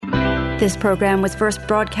This program was first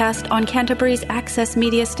broadcast on Canterbury's access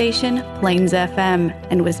media station, Plains FM,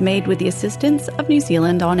 and was made with the assistance of New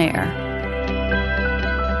Zealand On Air.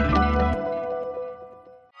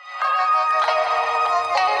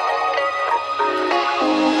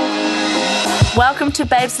 Welcome to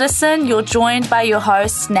Babes Listen. You're joined by your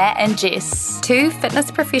hosts, Nat and Jess. Two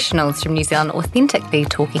fitness professionals from New Zealand authentically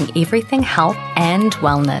talking everything health and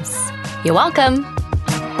wellness. You're welcome.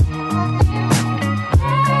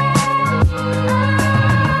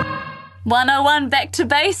 "101 Back to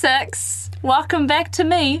Basics." Welcome back to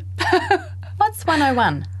me. What's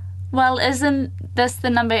 101? Well, isn't this the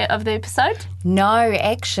number of the episode? No,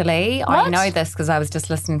 actually, What? I know this because I was just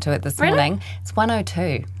listening to it this morning. It's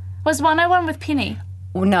 102. Was 101 with Penny?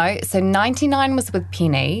 Well, no, so 99 was with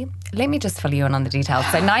Penny. Let me just fill you in on the details.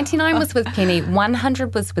 So 99 was with Penny,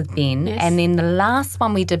 100 was with Ben, Yes. and then the last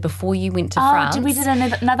one we did before you went to France we did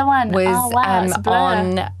another one. was It's a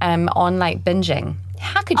blur. on like binging.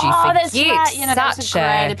 How could you that's forget right. You know, that was a such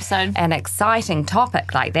great episode. an exciting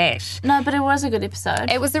topic like that? No, but it was a good episode.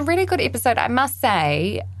 It was a really good episode, I must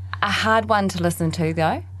say. A hard one to listen to,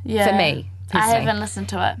 though, for me, I personally. haven't listened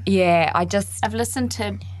to it. Yeah, I've listened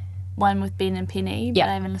to one with Ben and Penny, but Yeah.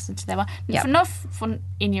 I haven't listened to that one. Yeah. Not for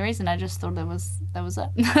any reason. I just thought that was it.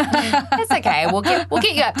 It's okay. We'll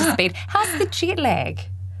get you up to speed. How's the jet lag?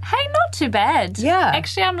 Hey, not too bad. Yeah.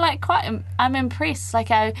 Actually, I'm impressed. Like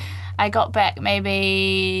I got back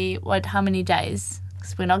maybe, how many days?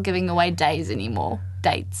 Because we're not giving away days anymore.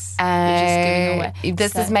 Dates. We're just giving away.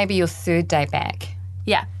 This is maybe your third day back.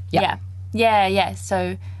 Yeah. Yeah.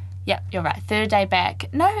 So, yeah, you're right. Third day back.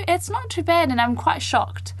 No, it's not too bad, and I'm quite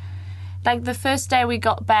shocked. Like, the first day we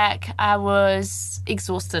got back, I was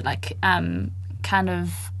exhausted, like, kind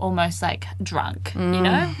of almost like drunk, you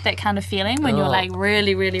know? That kind of feeling when you're like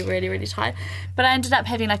really, really, really, really tired. But I ended up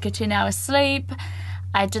having like a 10-hour sleep.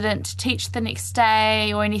 I didn't teach the next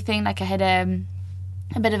day or anything. Like, I had a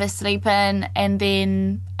bit of a sleep in, and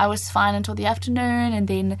then I was fine until the afternoon, and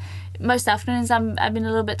then most afternoons I've been a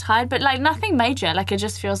little bit tired, but like nothing major. Like, it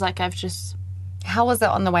just feels like I've just... How was it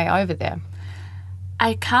on the way over there?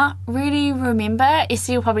 I can't really remember.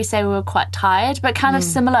 Essie will probably say we were quite tired, but kind of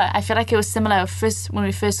similar. I feel like it was similar when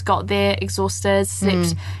we first got there, exhausted,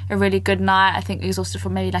 slept a really good night. I think exhausted for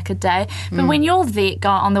maybe like a day. But when you're there,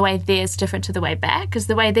 on the way there, it's different to the way back, because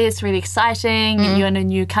the way there is really exciting and you're in a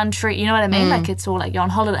new country. You know what I mean? Like, it's all like you're on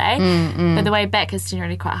holiday. But the way back is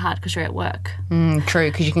generally quite hard because you're at work. True,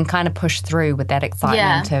 because you can kind of push through with that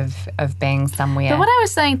excitement of being somewhere. But what I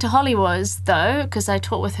was saying to Holly was, though, because I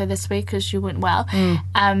talked with her this week because she went well,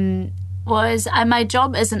 was my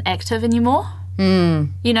job isn't active anymore. You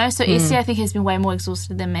know, so Essie, I think, has been way more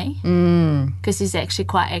exhausted than me because he's actually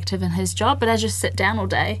quite active in his job, but I just sit down all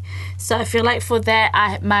day. So I feel like for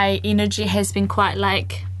that, my energy has been quite,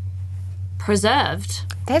 like, preserved.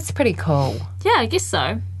 That's pretty cool. Yeah, I guess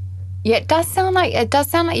so. Yeah, it does sound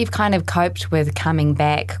like you've kind of coped with coming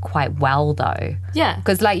back quite well, though. Yeah.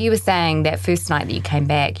 Because like you were saying, that first night that you came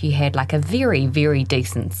back, you had like a very, very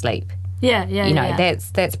decent sleep. Yeah. You know,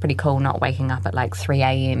 that's pretty cool, not waking up at like 3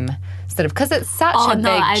 a.m. sort of, because it's such a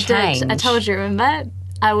big change. I told you, remember?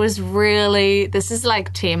 I was really, this is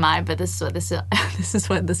like TMI, but this is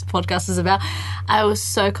what this podcast is about. I was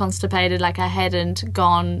so constipated, like I hadn't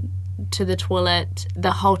gone to the toilet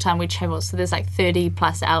the whole time we traveled, so there's like 30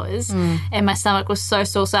 plus hours, and my stomach was so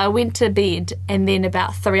sore, so I went to bed, and then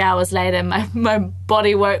about 3 hours later my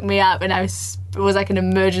body woke me up, and it was like an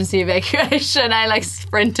emergency evacuation. I like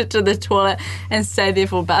sprinted to the toilet and stayed there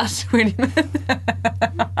for about 20 minutes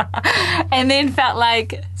and then felt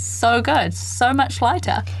like so good, so much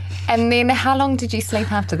lighter. And then how long did you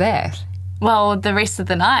sleep after that? Well, the rest of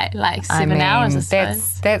the night, like 7 hours, I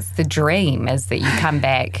suppose. That's the dream, is that you come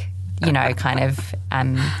back, you know, kind of,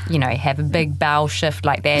 you know, have a big bowel shift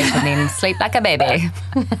like that and then sleep like a baby.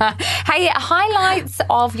 Hey, highlights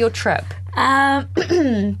of your trip.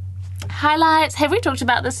 Highlights. Have we talked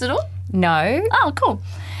about this at all? No. Oh, cool.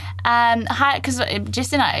 Because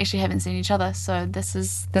Jess and I actually haven't seen each other, so this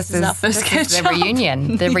is our first the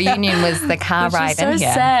reunion. The reunion was the car ride in here. So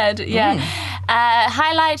sad. Yeah.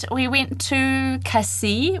 Highlight: we went to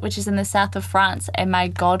Cassis, which is in the south of France, and my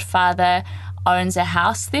godfather owns a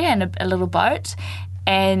house there and a little boat,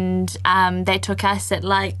 and they took us at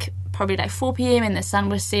probably 4 p.m. and the sun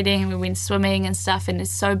was setting, and we went swimming and stuff, and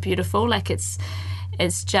it's so beautiful. Like it's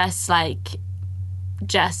just like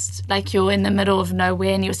you're in the middle of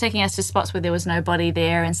nowhere, and he was taking us to spots where there was nobody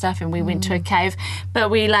there and stuff, and we went to a cave,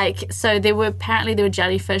 but so there were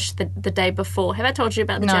jellyfish the day before. Have I told you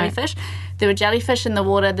about the jellyfish? There were jellyfish in the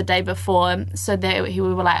water the day before, so we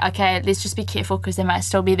were like, okay, let's just be careful because they might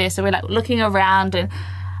still be there. So we're like looking around, and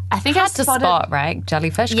I think Hard I to spotted, spot, right?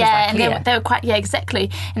 Jellyfish. 'Cause yeah, they're and clear. they were quite,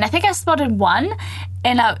 exactly. And I think I spotted one,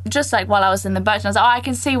 and just like while I was in the boat, and I was like, oh, I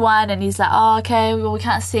can see one, and he's like, oh, okay, well, we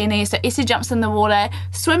can't see any. So Essie jumps in the water,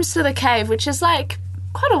 swims to the cave, which is like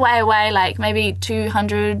quite a way away, like maybe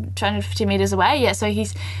 250 meters away. Yeah, so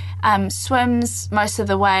he's swims most of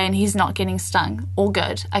the way, and he's not getting stung. All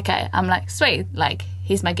good. Okay, I'm like, sweet, like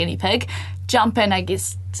he's my guinea pig. Jump in, I get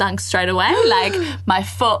stung straight away. Like my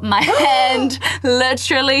foot, my hand,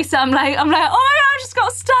 literally. So I'm like, oh my god, I just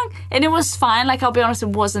got stung, and it was fine. Like I'll be honest, it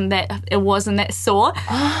wasn't that sore.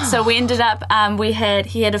 So we ended up,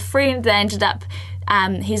 he had a friend that ended up.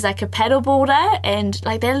 He's like a paddleboarder, and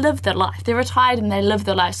like they live their life. They're retired and they live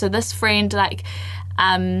their life. So this friend like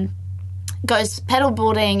goes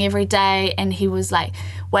paddleboarding every day, and he was like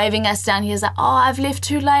waving us down. He was like, oh, I've left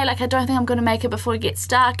too late, like I don't think I'm going to make it before it gets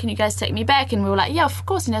dark, can you guys take me back? And we were like, yeah, of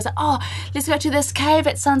course. And he was like, oh, let's go to this cave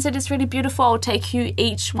at sunset, it's really beautiful, I'll take you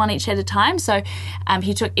each at a time. So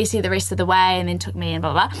he took Essie the rest of the way, and then took me, and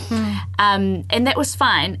blah blah. And that was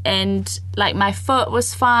fine, and like my foot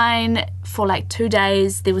was fine for like 2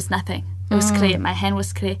 days. There was nothing, it was clear, my hand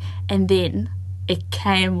was clear, and then it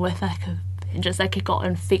came with like just like it got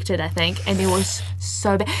infected, I think, and it was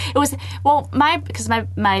so bad. It was, well, because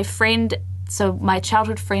my friend, so my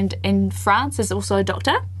childhood friend in France is also a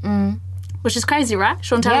doctor, which is crazy, right?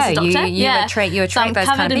 Chantal is a doctor. You attract so those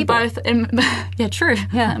kind of people. Yeah, true.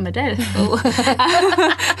 Yeah, my dad.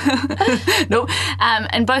 Nope.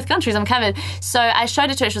 In both countries, I'm covered. So I showed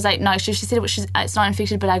it to her. She was like, no, she said it's not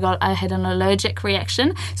infected, but I had an allergic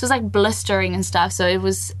reaction. So it was like blistering and stuff. So it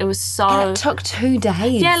was so. And it took 2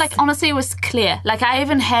 days. Yeah, like honestly, it was clear. Like I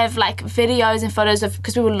even have like videos and photos of,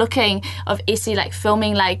 because we were looking, of Essie like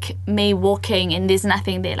filming like me walking, and there's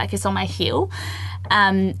nothing there. Like it's on my heel.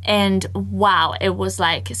 And wow, it was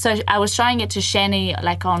like, so I was showing it to Shani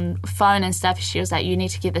like on phone and stuff. She was like, you need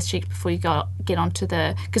to get this checked before you get onto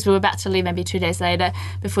because we were about to leave maybe 2 days later,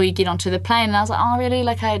 before you get onto the plane. And I was like, oh really,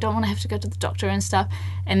 like I don't want to have to go to the doctor and stuff.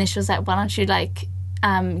 And then she was like, why don't you like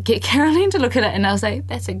get Caroline to look at it? And I was like,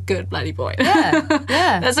 that's a good bloody point.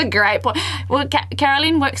 Yeah. That's a great point. Well,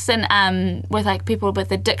 Caroline works in with like people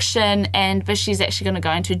with addiction, but she's actually going to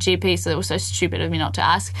go into a GP, so it was so stupid of me not to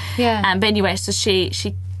ask. Yeah. But anyway, so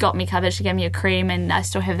she got me covered. She gave me a cream, and I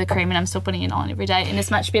still have the cream, and I'm still putting it on every day, and it's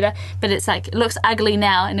much better. But it's like, it looks ugly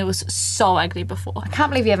now, and it was so ugly before. I can't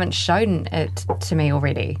believe you haven't shown it to me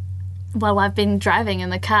already. Well, I've been driving in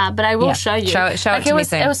the car, but I will show you. Show it to me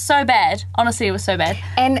soon. It was so bad. Honestly, it was so bad.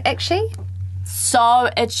 And itchy? So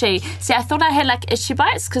itchy. See, I thought I had like itchy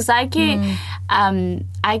bites, because I get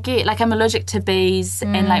like, I'm allergic to bees,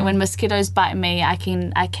 and like when mosquitoes bite me, I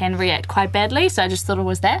can react quite badly. So I just thought it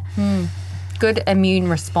was that. Good immune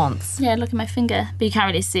response. Yeah, look at my finger, but you can't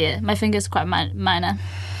really see it. My finger's quite minor.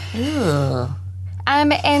 Ew.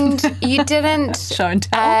 And you didn't Show and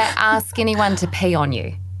tell. ask anyone to pee on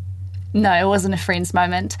you? No, it wasn't a friend's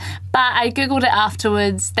moment. But I Googled it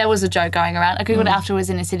afterwards. There was a joke going around. I Googled it afterwards,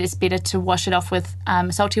 and it said it's better to wash it off with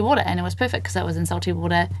salty water. And it was perfect, because I was in salty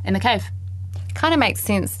water in the cave. Kind of makes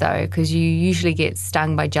sense, though, because you usually get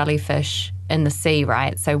stung by jellyfish in the sea,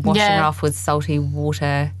 right? So washing it off with salty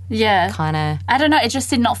water kind of... I don't know. It just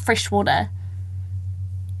said not fresh water.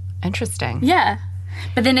 Interesting. Yeah.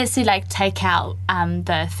 But then it said, like, take out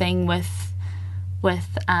the thing with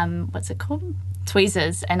what's it called?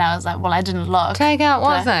 Tweezers, and I was like, well, I didn't look. Take out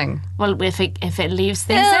what thing? Well, if it leaves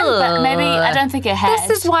things in, but maybe, I don't think it had.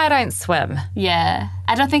 This is why I don't swim. Yeah.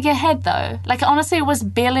 I don't think it had, though. Like, honestly, it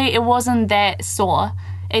wasn't that sore.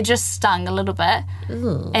 It just stung a little bit.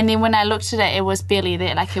 Ooh. And then when I looked at it, it was barely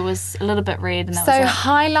there. Like, it was a little bit red. And that so was it.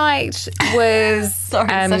 Highlight was Sorry,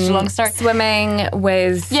 such a long story. Swimming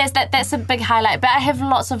was... Yes, that's a big highlight. But I have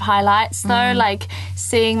lots of highlights, though. Like,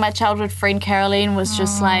 seeing my childhood friend Caroline was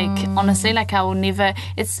just like, honestly, like, I will never...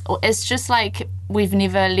 It's just like... We've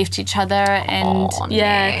never left each other, and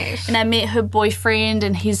and I met her boyfriend,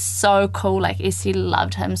 and he's so cool. Like, Essie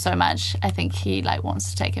loved him so much. I think he like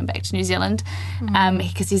wants to take him back to New Zealand,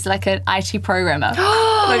 because he's like an IT programmer. Look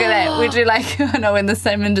at that. We do like in the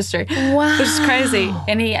same industry, which is crazy.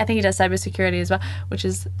 And I think he does cybersecurity as well, which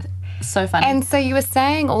is so funny. And so you were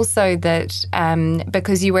saying also that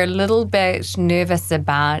because you were a little bit nervous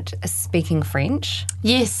about speaking French.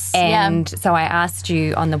 Yes. And so I asked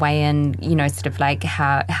you on the way in, sort of like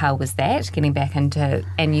how was that getting back into,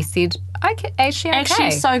 and you said, okay, actually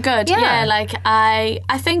so good. Yeah, like I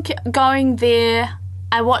think going there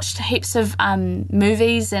I watched heaps of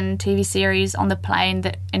movies and TV series on the plane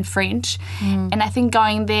that in French, and I think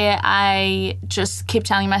going there, I just kept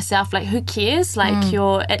telling myself, like, who cares? Like,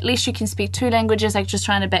 at least you can speak 2 languages. Like, just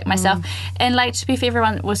trying to back myself, and like, to be fair,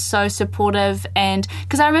 everyone was so supportive. And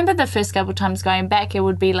because I remember the first couple of times going back, it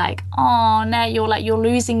would be like, oh, now you're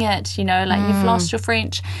losing it, you know, like you've lost your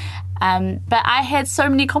French. But I had so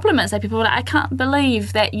many compliments. Like, people were like, I can't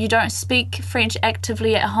believe that you don't speak French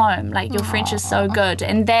actively at home. Like, your French is so good.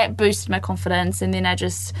 And that boosted my confidence. And then I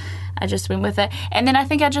just went with it. And then I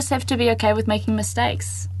think I just have to be okay with making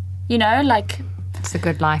mistakes. You know, like... It's a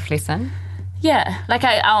good life lesson. Yeah, like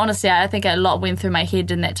I honestly, I think a lot went through my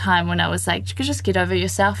head in that time when I was like, you could just get over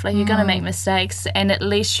yourself. Like, you're going to make mistakes, and at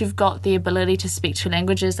least you've got the ability to speak 2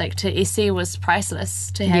 languages. Like, to Essie was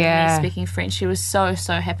priceless to have me speaking French. She was so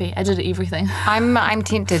happy. I did everything. I'm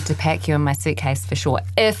tempted to pack you in my suitcase for sure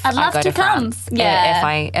if I'd love I go to come. France.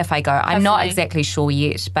 Yeah, if I go, I'm not exactly sure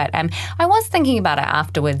yet, but I was thinking about it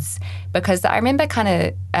afterwards, because I remember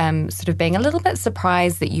kind of sort of being a little bit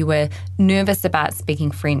surprised that you were nervous about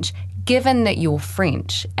speaking French, given that you're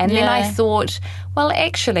French. And then I thought, well,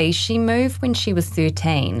 actually, she moved when she was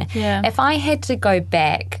 13. Yeah. If I had to go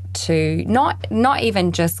back to, not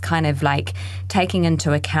even just kind of like taking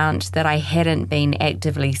into account that I hadn't been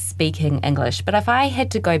actively speaking English, but if I had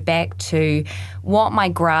to go back to what my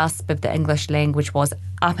grasp of the English language was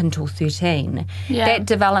up until 13, that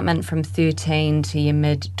development from 13 to your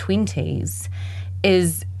mid-20s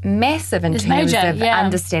is massive in terms of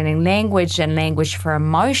understanding language and language for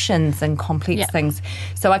emotions and complex things.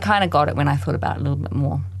 So I kind of got it when I thought about it a little bit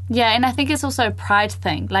more. Yeah, and I think it's also a pride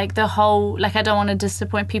thing. Like, the whole, like, I don't want to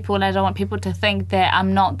disappoint people, and I don't want people to think that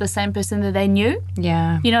I'm not the same person that they knew.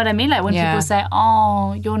 Yeah. You know what I mean? Like, when people say,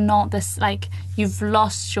 oh, you're not this, like, you've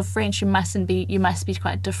lost your French, you must be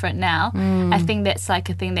quite different now. I think that's like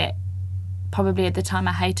a thing that probably at the time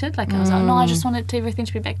I hated. Like, I was like, no, I just wanted everything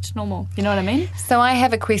to be back to normal. You know what I mean? So I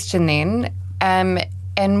have a question then.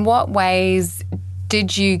 In what ways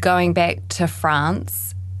did you, going back to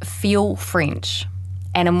France, feel French?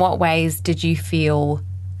 And in what ways did you feel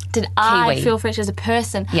Did Kiwi? I feel French as a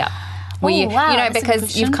person? Yeah. Well, you know, that's a good because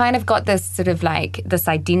question. you've kind of got this sort of like this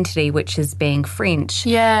identity which is being French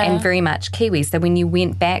and very much Kiwi. So when you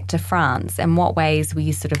went back to France, in what ways were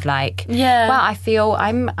you sort of like, wow, I feel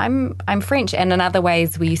I'm French, and in other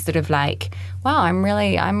ways were you sort of like, wow,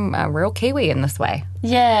 I'm a real Kiwi in this way?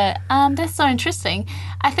 Yeah, that's so interesting.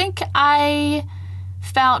 I think I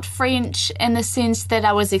felt French in the sense that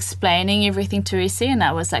I was explaining everything to Essie, and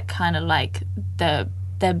I was like kind of like the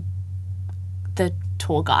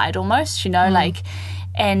tour guide almost, you know, like,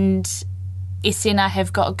 and Essie and I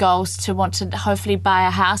have got goals to want to hopefully buy a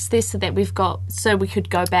house there so that so we could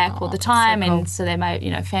go back all the time, so cool. And so they might, you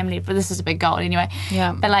know, family, but this is a big goal anyway.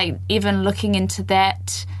 Yeah. But like, even looking into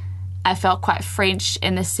that, I felt quite French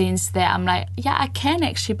in the sense that I'm like, yeah, I can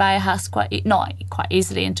actually buy a house not quite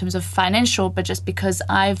easily in terms of financial, but just because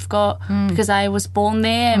because I was born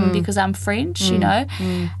there and because I'm French, you know.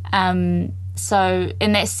 So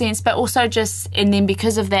in that sense, but also just, and then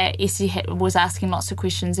because of that, Essie was asking lots of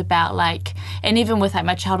questions about like, and even with like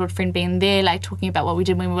my childhood friend being there, like talking about what we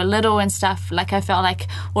did when we were little and stuff, like I felt like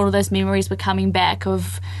all of those memories were coming back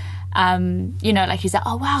of, you know, like he's like,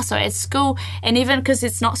 oh wow, so at school, and even because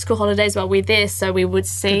it's not school holidays while we're there, so we would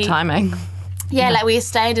see... Good timing. Yeah, like we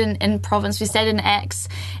stayed in Provence, we stayed in Aix,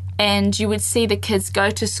 and you would see the kids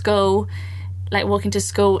go to school, like walking to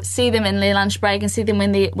school, see them in their lunch break and see them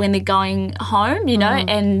when they're going home, you know,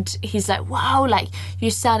 and he's like, wow, like you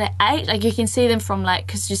start at 8, like you can see them from like,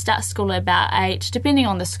 because you start school at about 8, depending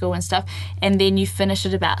on the school and stuff, and then you finish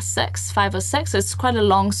at about 5 or 6, so it's quite a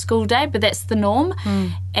long school day, but that's the norm.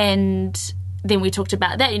 And then we talked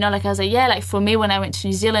about that, you know, like I was like, yeah, like for me when I went to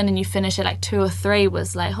New Zealand and you finish at like 2 or 3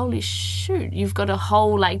 was like, holy shoot, you've got a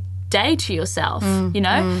whole like day to yourself, you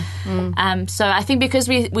know. So I think because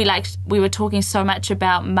we were talking so much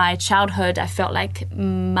about my childhood, I felt like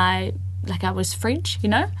I was French, you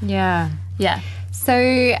know. Yeah.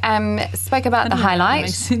 So spoke about the highlight.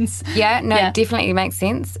 That makes sense. Definitely makes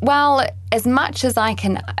sense. Well, as much as I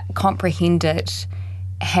can comprehend it,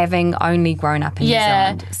 having only grown up in New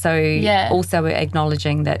Zealand, so also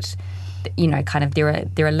acknowledging that, you know, kind of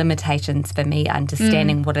there are limitations for me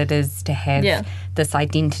understanding what it is to have this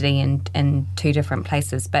identity in 2 different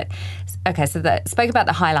places. But okay, so spoke about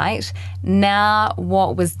the highlight. Now,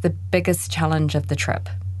 what was the biggest challenge of the trip?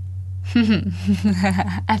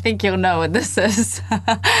 I think you'll know what this is.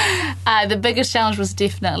 The biggest challenge was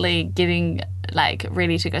definitely getting like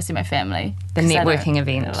ready to go see my family. The networking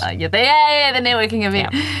event. The networking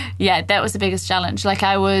event. Yeah, that was the biggest challenge. Like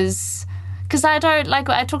I was because I don't, like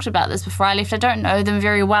I talked about this before I left, I don't know them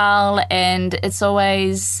very well, and it's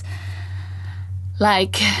always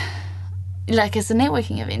like it's a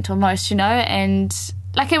networking event almost, and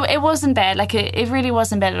like it wasn't bad, like it really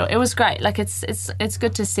wasn't bad at all. It was great. Like it's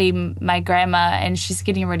good to see my grandma, and she's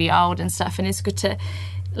getting really old and stuff, and it's good to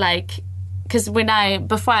because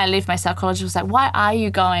before I left, my psychologist was like, why are you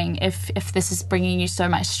going if this is bringing you so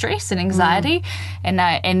much stress and anxiety?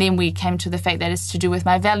 And then we came to the fact that it's to do with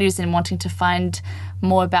my values and wanting to find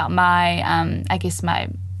more about my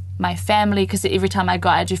my family, because every time I go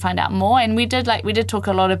I do find out more. And we did talk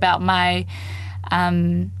a lot about my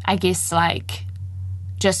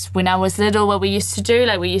just when I was little, what we used to do.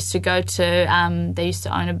 Like we used to go to, they used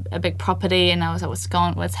to own a big property, and I was like,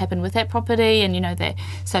 what's happened with that property? And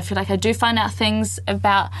so I feel like I do find out things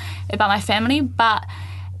about my family, but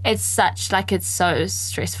it's so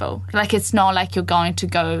stressful. Like it's not like you're going to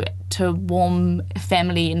go to a warm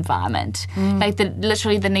family environment. Like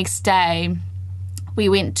literally the next day, we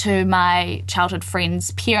went to my childhood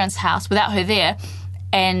friend's parents' house without her there.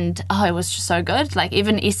 And it was just so good. Like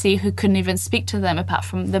even Essie, who couldn't even speak to them, apart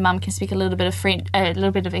from the mum can speak a little bit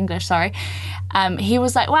of English. Sorry, he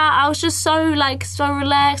was like, "Wow, I was just so relaxed."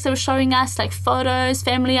 They were showing us like photos,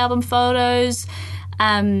 family album photos.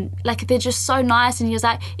 Like they're just so nice. And he was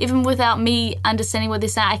like, even without me understanding what they're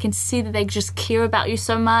saying, I can see that they just care about you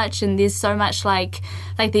so much. And there's so much like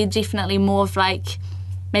they're definitely more of like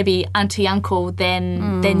maybe auntie uncle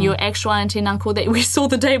than your actual auntie and uncle that we saw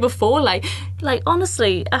the day before. Like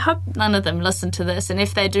honestly, I hope none of them listen to this, and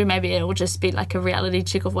if they do, maybe it will just be like a reality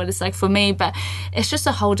check of what it's like for me. But it's just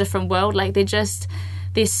a whole different world. Like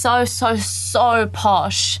they're so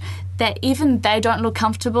posh that even they don't look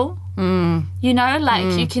comfortable.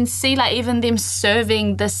 You can see like even them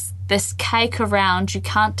serving this cake around, you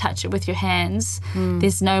can't touch it with your hands.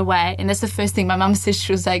 There's no way. And that's the first thing my mum said.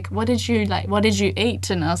 She was like, what did you eat?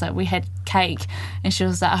 And I was like, we had cake. And she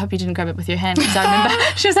was like, I hope you didn't grab it with your hand.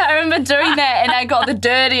 Because I remember doing that, and I got the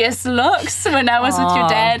dirtiest looks when I was with your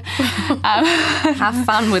dad. How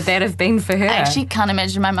fun would that have been for her? I actually can't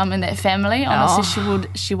imagine my mum in that family. Honestly,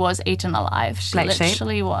 she was eaten alive. She Black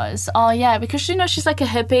literally sheep? was. Oh yeah, because she's like a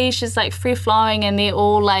hippie. She's like free flowing, and they're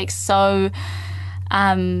all like so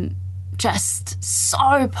just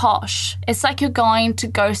so posh. It's like you're going to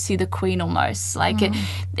go see the Queen almost. Like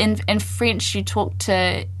in French, you talk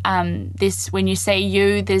to this, when you say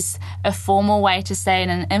you, there's a formal way to say it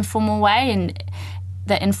and an informal way, and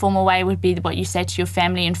the informal way would be what you say to your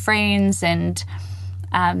family and friends and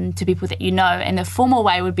to people that you know, and the formal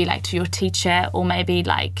way would be like to your teacher or maybe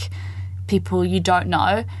like people you don't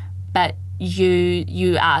know, but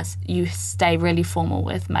you stay really formal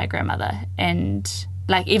with my grandmother. And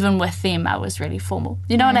like even with them, I was really formal.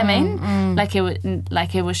 You know what I mean? Like it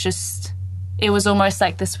was almost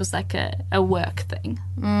like this was like a work thing.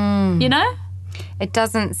 You know? It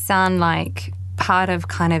doesn't sound like part of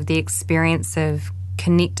kind of the experience of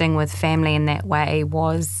connecting with family in that way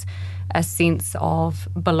was a sense of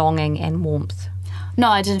belonging and warmth. No,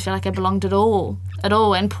 I didn't feel like I belonged at all.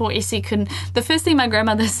 And poor Essie couldn't. The first thing my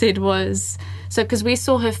grandmother said was, because we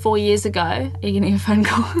saw her 4 years ago. Are you getting a phone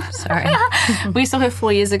call? Sorry. We saw her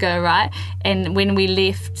 4 years ago, right? And when we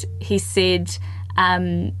left, he said,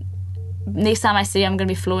 next time I see you, I'm going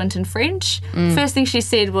to be fluent in French. First thing she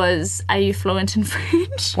said was, are you fluent in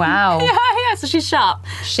French? Wow. Yeah, so she's sharp.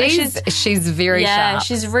 She's very sharp. Yeah,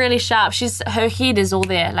 she's really sharp. Her head is all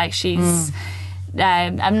there. Like she's,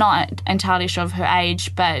 I'm not entirely sure of her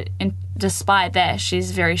age, but despite that,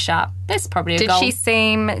 she's very sharp. That's probably a goal. Did she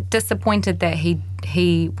seem disappointed that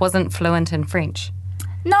he wasn't fluent in French?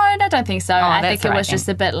 No, I don't think so. I think it was then. just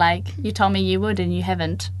a bit like, you told me you would and you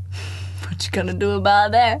haven't. What you gonna do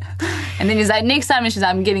about that? And then he's like, next time, and she's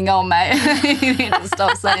like, I'm getting old, mate. You need to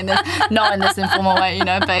stop saying this. Not in this informal way,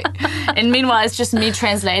 but and meanwhile, it's just me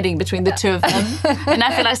translating between the two of them. And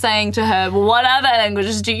I feel like saying to her, well, what other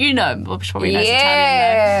languages do you know? Well, she probably knows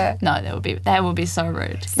Italian, though. No, that would be so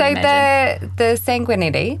rude. So the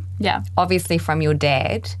sanguinity, yeah, obviously from your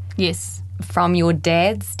dad. Yes. From your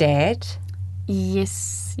dad's dad.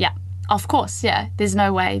 Yes. Yeah. Of course. Yeah. There's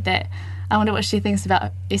no way that. I wonder what she thinks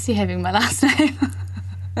about Essie having my last name.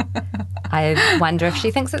 I wonder if she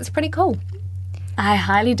thinks it's pretty cool. I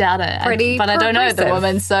highly doubt it. But I don't know the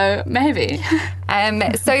woman, so maybe.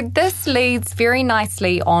 So this leads very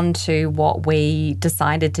nicely on to what we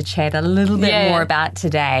decided to chat a little bit more about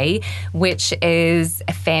today, which is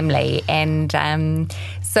family. And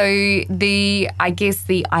so I guess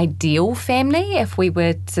the ideal family, if we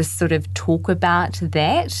were to sort of talk about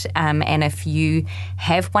that, and if you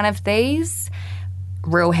have one of these,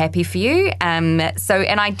 real happy for you. So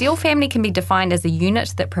an ideal family can be defined as a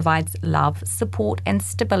unit that provides love, support and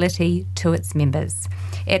stability to its members.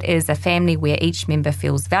 It is a family where each member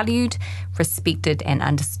feels valued, respected and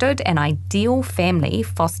understood. An ideal family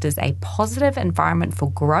fosters a positive environment for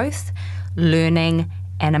growth, learning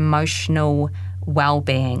and emotional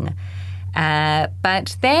well-being.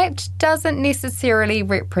 But that doesn't necessarily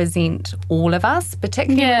represent all of us,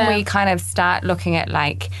 particularly when we kind of start looking at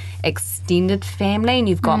like extended family and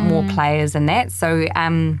you've got more players in that. So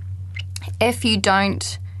if you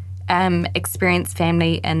don't experience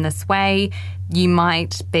family in this way, you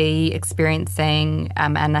might be experiencing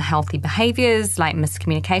unhealthy behaviours like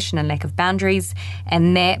miscommunication and lack of boundaries,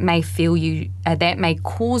 and that may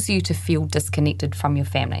cause you to feel disconnected from your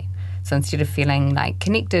family. So instead of feeling like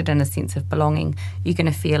connected and a sense of belonging, you're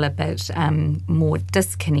going to feel a bit more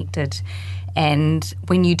disconnected. And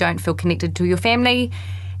when you don't feel connected to your family,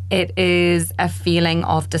 it is a feeling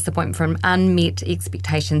of disappointment from unmet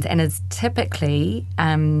expectations and is typically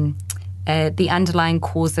the underlying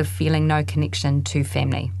cause of feeling no connection to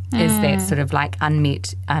family. Is that sort of like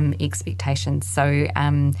unmet expectations. So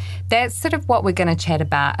that's sort of what we're going to chat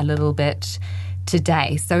about a little bit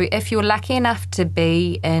today. So if you're lucky enough to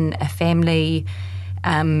be in a family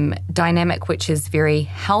dynamic which is very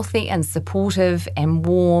healthy and supportive and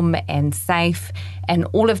warm and safe and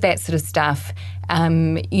all of that sort of stuff,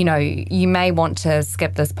 you may want to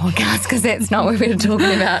skip this podcast because that's not what we're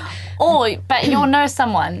talking about. But you'll know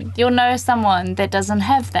someone that doesn't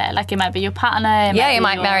have that. Like it might be your partner. You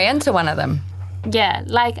might marry into one of them. Yeah,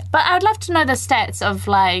 but I would love to know the stats of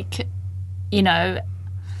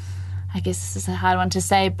I guess this is a hard one to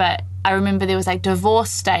say, but I remember there was like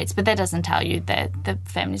divorce states, but that doesn't tell you that the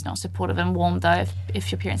family's not supportive and warm though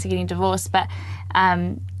if your parents are getting divorced. But,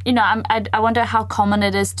 I wonder how common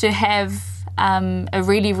it is to have a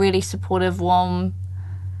really, really supportive, warm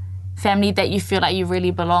family that you feel like you really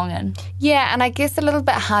belong in. Yeah, and I guess a little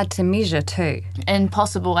bit hard to measure too.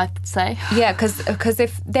 Impossible, I'd say. Yeah, because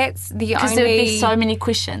if that's the only... Because there would be so many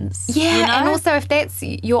questions. Yeah, and also if that's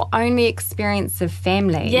your only experience of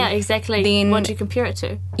family... Yeah, exactly. Then, what do you compare it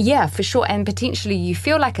to? Yeah, for sure. And potentially you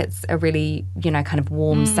feel like it's a really, kind of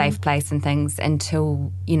warm, safe place and things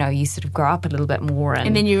until, you sort of grow up a little bit more.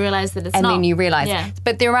 And then you realise that it's not. And then you realise. Yeah.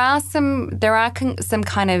 But there are some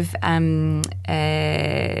kind of...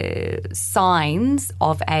 signs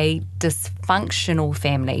of a dysfunctional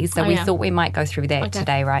family. So we thought we might go through that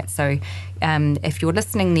today, right? So if you're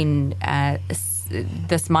listening, then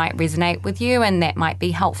this might resonate with you and that might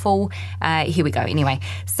be helpful. Here we go. Anyway,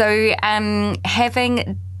 so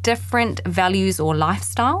having different values or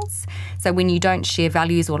lifestyles. So when you don't share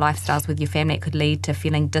values or lifestyles with your family, it could lead to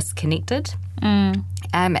feeling disconnected.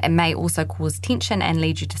 It may also cause tension and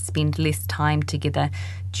lead you to spend less time together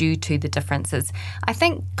due to the differences. I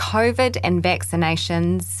think COVID and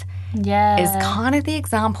vaccinations is kind of the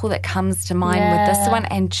example that comes to mind with this one,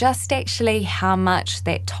 and just actually how much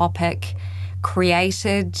that topic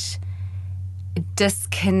created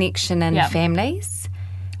disconnection in families.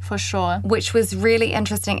 For sure. Which was really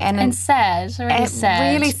interesting. And sad. Really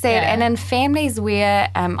sad. Really sad. Yeah. And in families where,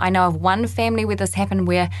 I know of one family where this happened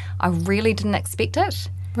where I really didn't expect it.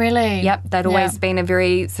 Really? Yep. They'd always been a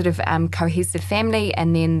very sort of cohesive family,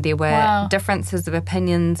 and then there were differences of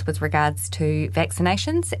opinions with regards to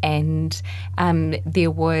vaccinations, and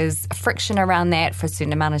there was friction around that for a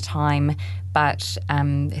certain amount of time, but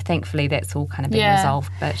thankfully that's all kind of been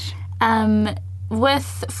resolved. But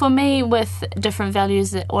For me, with different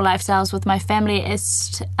values or lifestyles with my family,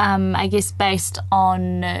 it's, I guess, based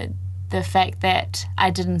on the fact that I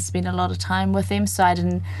didn't spend a lot of time with them, so I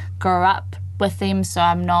didn't grow up with them, so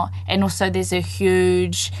I'm not... And also there's a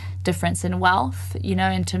huge difference in wealth,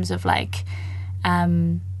 in terms of, like,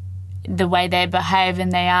 the way they behave,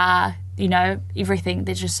 and they are, everything.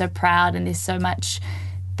 They're just so proud, and there's so much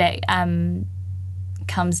that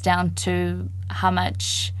comes down to how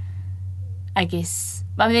much... I guess,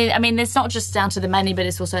 I mean, it's not just down to the money, but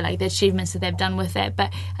it's also like the achievements that they've done with it.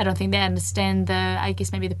 But I don't think they understand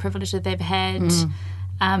maybe the privilege that they've had.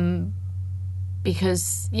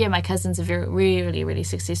 Because, my cousins are really, really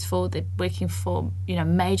successful. They're working for,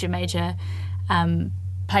 major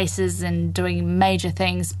places and doing major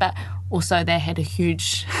things. But also they had a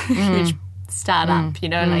huge startup,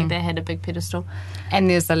 like they had a big pedestal. And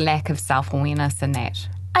there's a lack of self-awareness in that.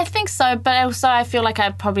 I think so, but also I feel like I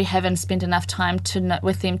probably haven't spent enough time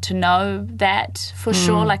with them to know that for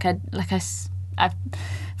sure.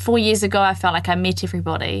 4 years ago, I felt like I met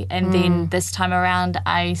everybody, and then this time around,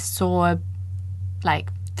 I saw like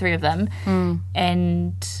 3 of them,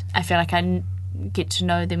 and I feel like I get to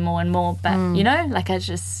know them more and more. But, like I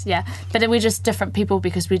just, But we're just different people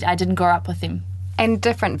because I didn't grow up with them. And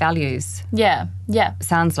different values. Yeah.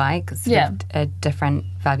 Sounds like different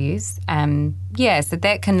values. So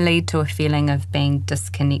that can lead to a feeling of being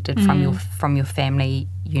disconnected from your family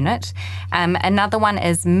unit. Another one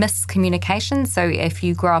is miscommunication. So if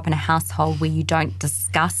you grow up in a household where you don't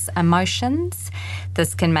discuss emotions,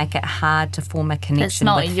 this can make it hard to form a connection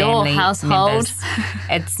with family members. It's not your household.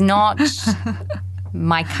 It's not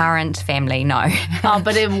my current family, no. Oh,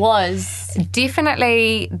 but it was.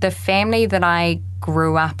 Definitely the family that I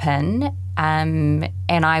grew up in, and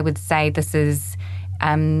I would say this is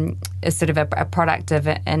a sort of a product of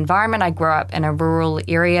an environment. I grew up in a rural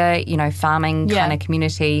area, farming kind of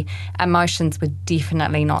community. Emotions were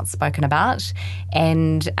definitely not spoken about.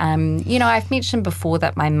 And, I've mentioned before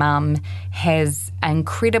that my mum has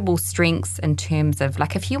incredible strengths in terms of,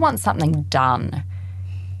 like, if you want something done,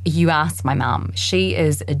 you ask my mum. She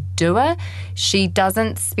is a doer. She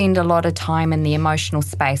doesn't spend a lot of time in the emotional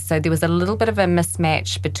space. So there was a little bit of a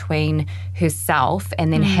mismatch between herself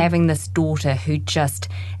and then having this daughter who just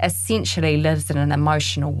essentially lives in an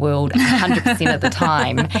emotional world 100% of the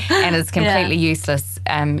time and is completely useless,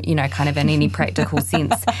 kind of in any practical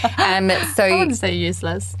sense. So I wouldn't say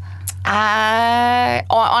useless.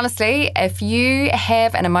 Honestly, if you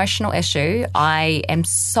have an emotional issue, I am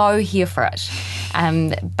so here for it.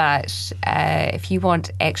 But if you want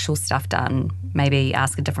actual stuff done, maybe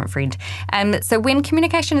ask a different friend. So when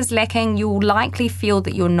communication is lacking, you'll likely feel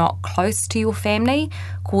that you're not close to your family,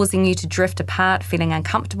 causing you to drift apart. Feeling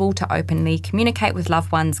uncomfortable to openly communicate with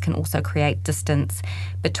loved ones can also create distance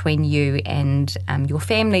between you and your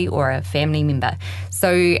family or a family member.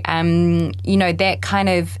 So, that kind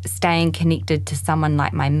of staying connected to someone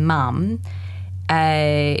like my mum,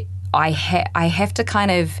 I have to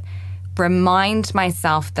kind of remind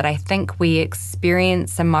myself that I think we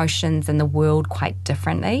experience emotions in the world quite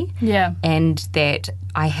differently. Yeah. And that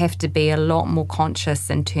I have to be a lot more conscious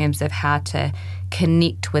in terms of how to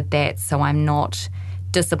connect with that so I'm not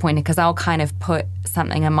disappointed, because I'll kind of put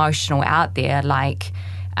something emotional out there like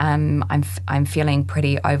I'm feeling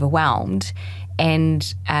pretty overwhelmed. And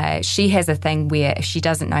she has a thing where if she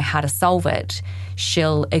doesn't know how to solve it,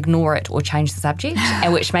 she'll ignore it or change the subject,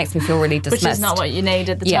 and which makes me feel really dismissed. Which is not what you need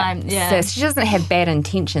at the time. Yeah. So she doesn't have bad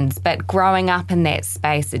intentions, but growing up in that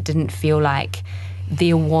space, it didn't feel like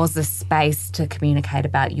there was a space to communicate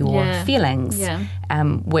about your feelings,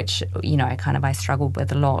 which, I struggled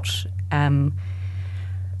with a lot.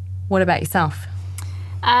 What about yourself?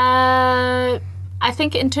 I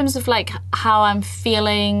think in terms of like how I'm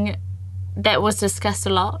feeling, that was discussed a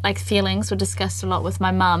lot. Like feelings were discussed a lot with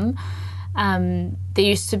my mum. There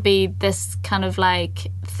used to be this kind of like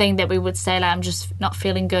thing that we would say, like, I'm just not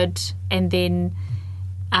feeling good, and then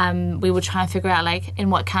we would try and figure out like in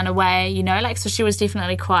what kind of way, so she was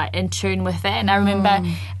definitely quite in tune with that. And I remember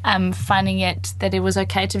finding it that it was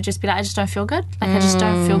okay to just be like, I just don't feel good, like I just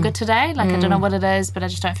don't feel good today, like I don't know what it is, but I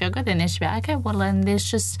just don't feel good. And then she'd be like, okay, well then there's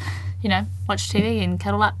just watch TV and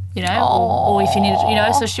cuddle up, or if you need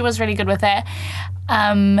it, so she was really good with that.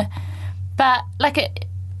 But like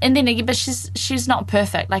and then again, but she's not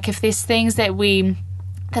perfect. Like if there's things that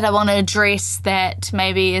I want to address that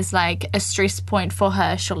maybe is like a stress point for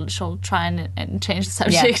her, she'll try and change the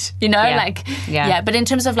subject, But in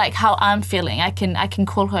terms of like how I'm feeling, I can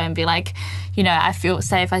call her and be like, I feel,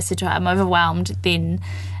 say if I said to her I'm overwhelmed, then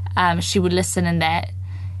she would listen in that.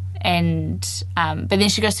 And but then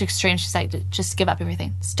she goes to extreme. She's like, just give up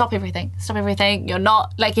everything, stop everything. You're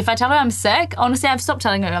not, like, if I tell her I'm sick, honestly I've stopped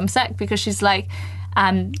telling her I'm sick, because she's like,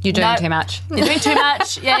 you're doing too much. You're doing too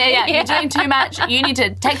much. Yeah. You're doing too much. You need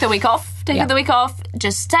to take the week off. The week off.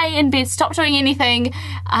 Just stay in bed. Stop doing anything.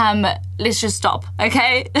 Let's just stop,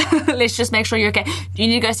 okay? Let's just make sure you're okay. You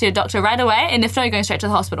need to go see a doctor right away, and if not, you're going straight to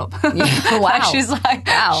the hospital. Yeah. Wow. She's like,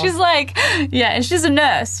 and she's a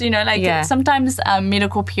nurse, sometimes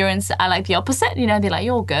medical parents are like the opposite, they're like,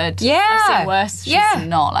 you're good. Yeah. I've seen worse. She's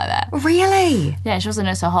not like that. Really? Yeah, she was a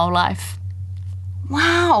nurse her whole life.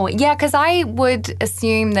 Wow. Yeah, because I would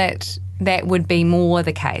assume that would be more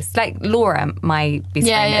the case. Like Laura, my best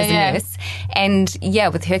friend, is a nurse. And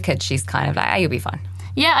with her kids, she's kind of like, oh, you'll be fine.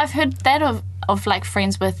 Yeah, I've heard that of like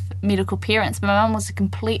friends with medical parents. My mum was the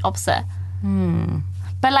complete opposite.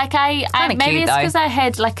 But like I maybe cute, it's because I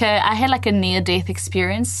had like a near-death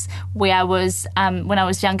experience where I was when I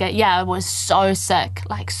was younger. Yeah, I was so sick,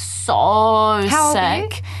 like so How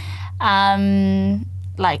sick. Old were you?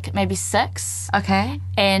 Like maybe 6. Okay.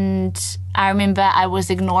 And I remember I was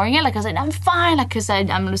ignoring it. Like I was like, no, I'm fine. Like, because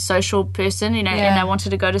I'm a social person, and I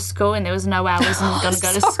wanted to go to school, and there was no way I wasn't going to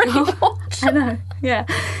go to school. What? I know. Yeah.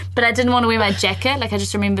 But I didn't want to wear my jacket. Like, I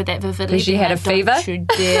just remember that vividly. Because you had a fever? Don't you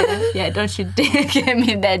dare. Yeah, don't you dare get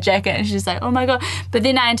me that jacket. And she's like, oh my God. But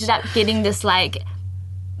then I ended up getting this, like,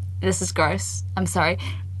 this is gross. I'm sorry.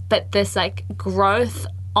 But this, like, growth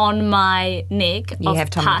on my neck You of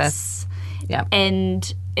have pus. tonsillitis. Yeah.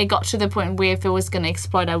 And it got to the point where if it was going to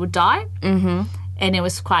explode, I would die. Mm-hmm. And it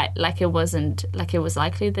was quite, like, it wasn't, like, it was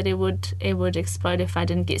likely that it would explode if I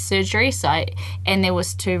didn't get surgery. And it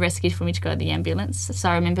was too risky for me to go to the ambulance. So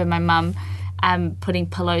I remember my mum putting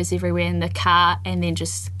pillows everywhere in the car and then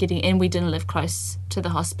just getting, and we didn't live close to the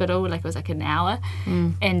hospital, like it was like an hour,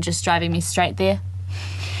 and just driving me straight there.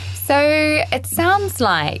 So it sounds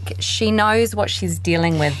like she knows what she's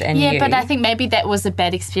dealing with in you. Yeah, but I think maybe that was a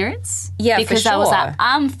bad experience. Yeah, because for sure. I was like,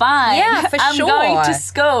 I'm fine. Yeah, for I'm sure. going to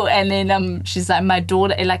school. And then she's like, my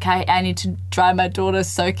daughter, like I need to drive my daughter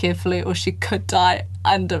so carefully or she could die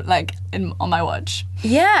on my watch.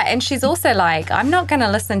 Yeah, and she's also like, I'm not going to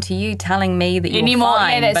listen to you telling me that you're Anymore.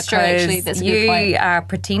 fine Yeah, that's true, because actually. That's a good point. you are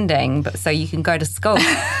pretending so you can go to school.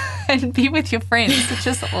 And be with your friends. I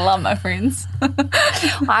just love my friends.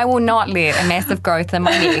 I will not let a massive growth in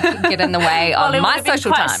my neck get in the way of my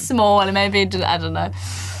social quite time. small and maybe, I don't know.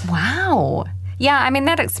 Wow. Yeah, I mean,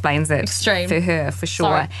 that explains it Extreme. for her, for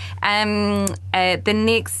sure. The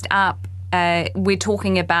next up, we're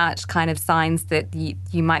talking about kind of signs that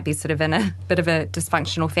you might be sort of in a bit of a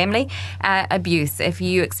dysfunctional family. Abuse. If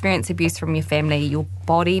you experience abuse from your family, your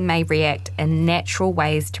body may react in natural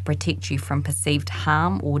ways to protect you from perceived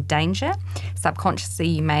harm or danger. Subconsciously,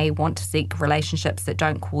 you may want to seek relationships that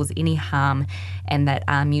don't cause any harm and that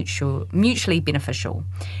are mutually beneficial.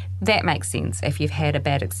 That makes sense. If you've had a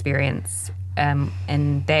bad experience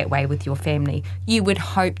in that way with your family, you would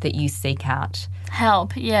hope that you seek out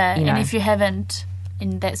help, yeah. You know. And if you haven't,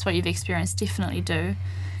 and that's what you've experienced, definitely do.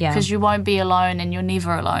 Yeah. Because you won't be alone and you're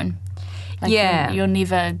never alone. Like Yeah. You're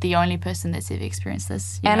never the only person that's ever experienced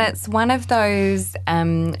this. And know? it's one of those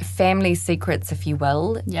family secrets, if you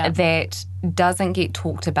will, Yeah. that doesn't get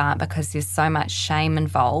talked about because there's so much shame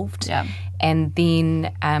involved. Yeah. And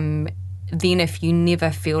then if you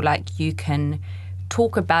never feel like you can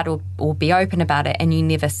talk about or be open about it and you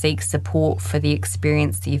never seek support for the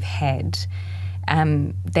experience that you've had,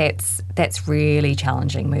 that's really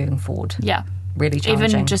challenging moving forward. Yeah. Really challenging.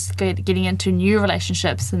 Even just getting into new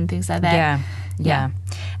relationships and things like that. Yeah.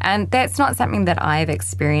 And that's not something that I've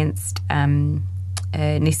experienced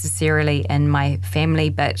necessarily in my family,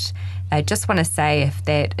 but I just want to say if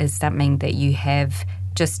that is something that you have,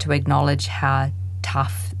 just to acknowledge how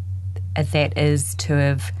tough that is to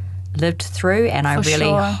have lived through, and I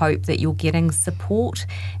really hope that you're getting support,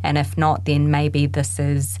 and if not, then maybe this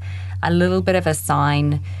is a little bit of a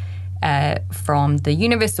sign from the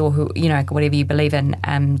universe or whatever you believe in,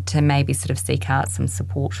 to maybe sort of seek out some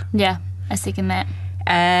support. Yeah, I second that.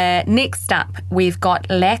 Next up, we've got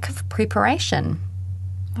lack of preparation.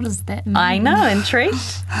 What does that mean? I know, intrigued.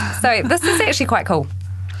 So this is actually quite cool.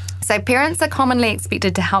 So parents are commonly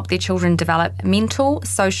expected to help their children develop mental,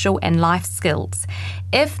 social and life skills.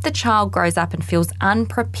 If the child grows up and feels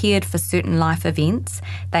unprepared for certain life events,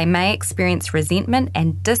 they may experience resentment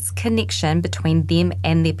and disconnection between them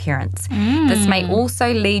and their parents. This may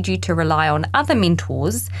also lead you to rely on other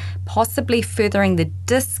mentors, possibly furthering the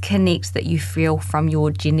disconnect that you feel from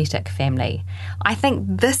your genetic family. I think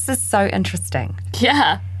this is so interesting.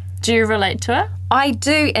 Yeah. Do you relate to it? I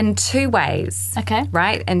do in two ways. Okay.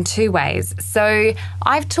 Right? In two ways. So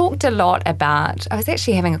I've talked a lot about, I was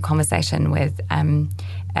actually having a conversation with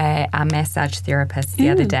our massage therapist the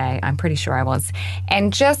other day. I'm pretty sure I was.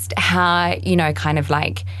 And just how, kind of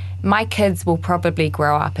like, my kids will probably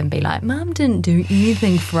grow up and be like, Mum didn't do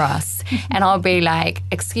anything for us. And I'll be like,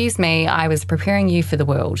 excuse me, I was preparing you for the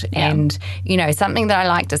world. Yeah. And, something that I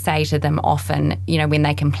like to say to them often, when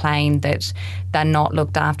they complain that they're not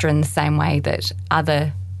looked after in the same way that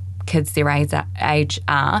other kids their age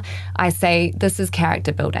are, I say, this is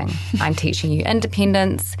character building. I'm teaching you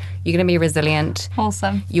independence. You're going to be resilient.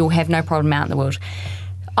 Awesome. You'll have no problem out in the world.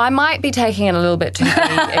 I might be taking it a little bit too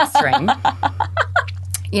extreme.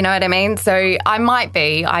 You know what I mean? So I might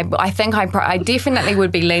be. I think I definitely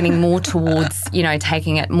would be leaning more towards,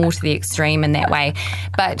 taking it more to the extreme in that way.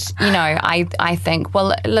 But, I think,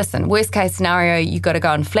 well, listen, worst case scenario, you've got to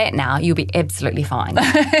go on flat now. You'll be absolutely fine.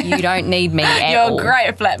 You don't need me at all. You're a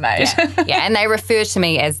great flatmate. Yeah, and they refer to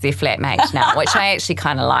me as their flatmate now, which I actually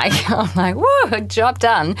kind of like. I'm like, whoa, job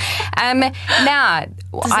done. Now,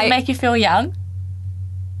 Does it make you feel young?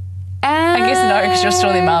 I guess no, because you're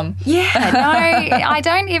still their mum. Yeah, no, I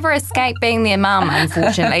don't ever escape being their mum,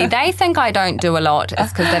 unfortunately. They think I don't do a lot.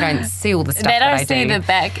 It's because they don't see all the stuff that I do. They don't see the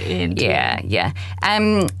back end. Yeah.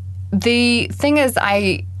 The thing is,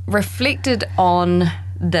 I reflected on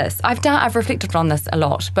this. I've reflected on this a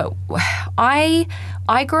lot, but I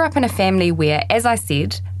grew up in a family where, as I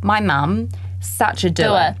said, my mum, such a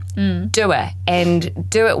doer. Doer, and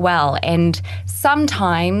do it well, and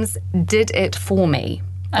sometimes did it for me,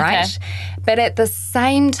 right? Okay. But at the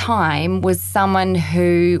same time was someone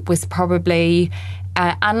who was probably,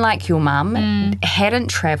 unlike your mum, hadn't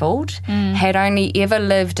travelled, had only ever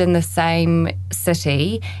lived in the same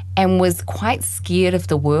city, and was quite scared of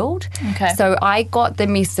the world. Okay. So I got the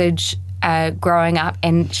message growing up,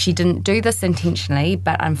 and she didn't do this intentionally,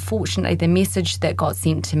 but unfortunately the message that got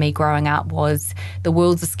sent to me growing up was the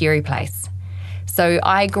world's a scary place. So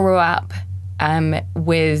I grew up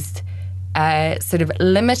with sort of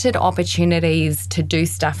limited opportunities to do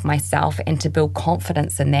stuff myself and to build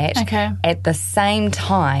confidence in that, at the same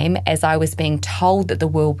time as I was being told that the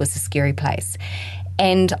world was a scary place.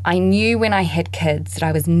 And I knew when I had kids that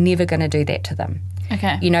I was never going to do that to them.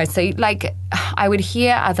 Okay. You know, so like I would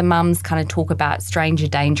hear other mums kind of talk about stranger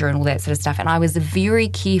danger and all that sort of stuff, and I was very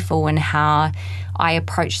careful in how I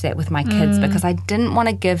approached that with my kids, because I didn't want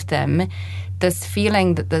to give them this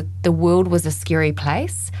feeling that the world was a scary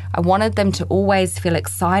place. I wanted them to always feel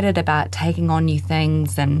excited about taking on new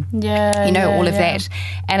things and, all of that.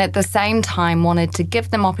 And at the same time wanted to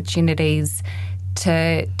give them opportunities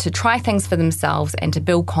to try things for themselves and to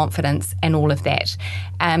build confidence and all of that.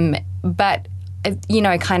 But,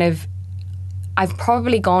 kind of, I've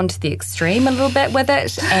probably gone to the extreme a little bit with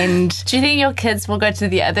it. And do you think your kids will go to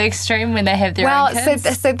the other extreme when they have their own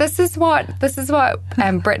kids? So this is what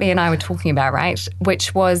Brittany and I were talking about, right?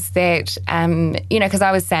 Which was that, because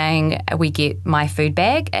I was saying we get my food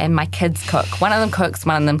bag and my kids cook. One of them cooks,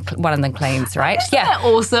 one of them cleans, right? Isn't that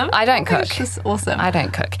awesome? I don't cook. That's awesome. I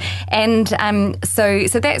don't cook, and so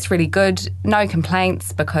that's really good. No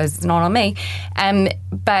complaints because it's not on me.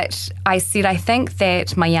 But I said I think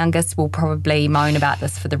that my youngest will probably moan about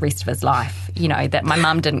this for the rest of his life. That my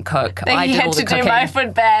mum didn't cook. I did all the cooking. He had to do my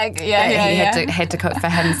food bag. He had to cook for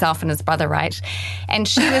himself and his brother, right? And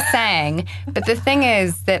she was saying, but the thing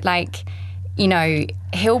is that, like,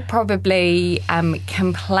 he'll probably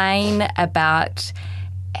complain about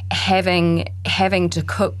having to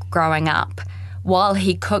cook growing up while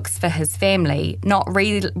he cooks for his family, not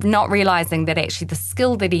realising that actually the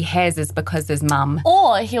skill that he has is because his mum.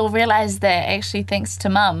 Or he'll realise that actually thanks to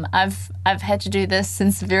mum, I've had to do this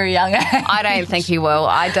since a very young age. I don't think he will.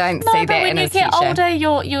 I don't see that in his future. No, but when you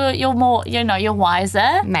get older, you're more, you're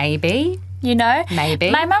wiser. Maybe. Maybe.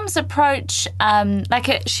 My mum's approach,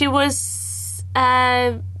 she was,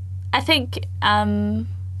 I think,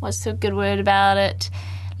 what's the good word about it?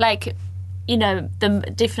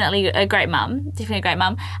 Definitely a great mum.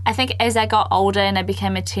 I think as I got older and I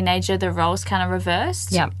became a teenager, the roles kind of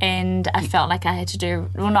reversed. Yeah. And I felt like I had to do,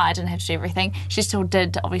 I didn't have to do everything. She still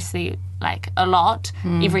did, obviously, a lot,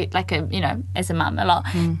 as a mum, a lot.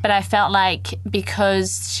 But I felt like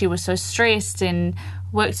because she was so stressed and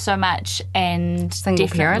worked so much and single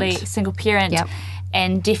parent, yep.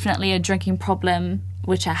 And definitely a drinking problem,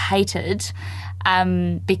 which I hated,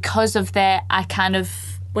 because of that, I kind of,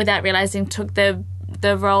 without realising, took the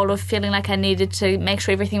role of feeling like I needed to make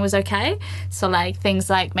sure everything was okay. So, things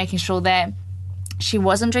like making sure that she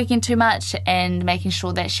wasn't drinking too much and making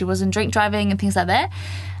sure that she wasn't drink driving and things like that.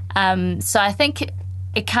 So I think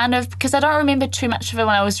it kind of, because I don't remember too much of it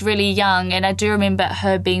when I was really young, and I do remember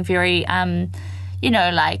her being very,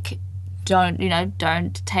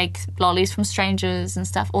 don't take lollies from strangers and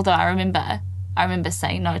stuff. Although I remember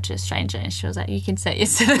saying no to a stranger, and she was like, "You can say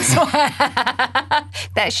yes to this one."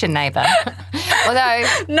 That's your neighbour. Although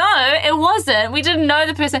no, it wasn't. We didn't know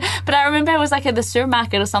the person, but I remember it was at the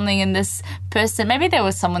supermarket or something, and this person, maybe there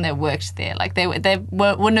was someone that worked there.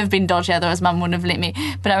 Wouldn't have been dodgy, otherwise Mum wouldn't have let me.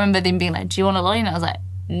 But I remember them being like, "Do you want a lolly?" And I was like,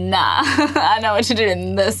 nah, I know what to do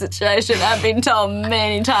in this situation. I've been told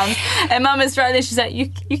many times. And Mum is right there. She's like, you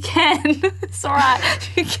can. It's all right.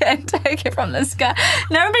 You can take it from this guy.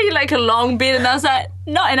 And everybody a long bit. And I was like,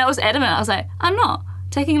 no. And I was adamant. I was like, I'm not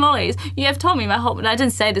taking lollies. You have told me my whole... And I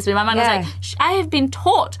didn't say this, but my mum was like, I have been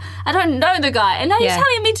taught. I don't know the guy. And now you're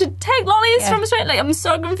telling me to take lollies from Australia. I'm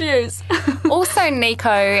so confused. Also,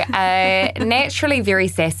 Nico, naturally very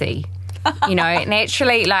sassy.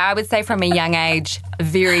 Naturally, I would say from a young age,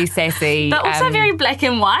 very sassy. But also very black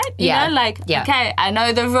and white, okay, I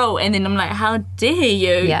know the rule. And then I'm like, how dare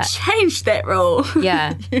you change that rule?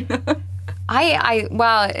 Yeah.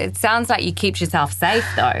 Well, it sounds like you keep yourself safe,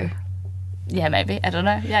 though. Yeah, maybe. I don't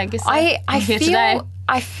know. Yeah, I guess so.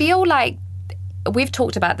 I feel like we've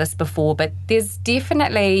talked about this before, but there's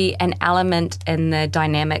definitely an element in the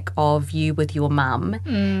dynamic of you with your mum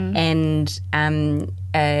and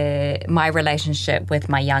my relationship with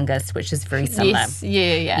my youngest, which is very similar. Yes,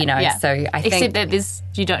 yeah. You know, yeah. so I think... Except that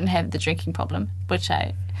you don't have the drinking problem, which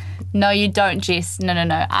I... No, you don't, Jess. No.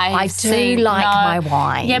 I do like my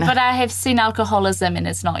wine. Yeah, but I have seen alcoholism and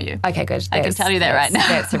it's not you. Okay, good. I can tell you that right now.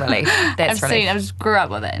 That's a relief. That's relief. I just grew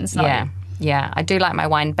up with it and it's not you. Yeah, I do like my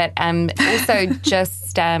wine, but also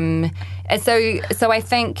just so I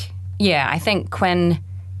think Quinn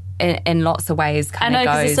in lots of ways kind of goes.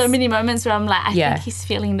 I know, because there's so many moments where I'm like, I think he's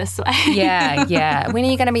feeling this way. Yeah. When are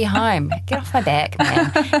you going to be home? Get off my back,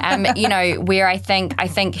 man. You know, where I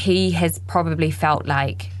think he has probably felt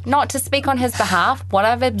like, not to speak on his behalf, what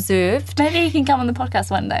I've observed. Maybe he can come on the podcast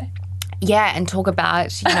one day. Yeah, and talk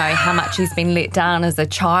about, you know, how much he's been let down as a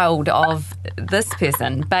child of this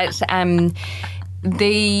person. But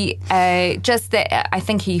just that I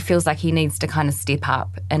think he feels like he needs to kind of step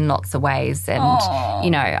up in lots of ways. And,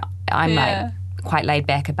 you know, I'm like quite laid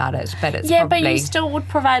back about it. But it's probably... but you still would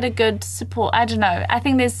provide a good support. I don't know. I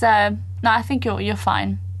think there's... no, I think you're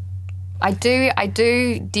fine. I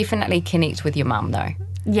do definitely connect with your mum, though.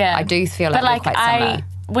 Yeah. I do feel like we're quite similar.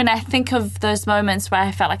 When I think of those moments where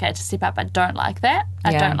I felt like I had to step up, I don't like that.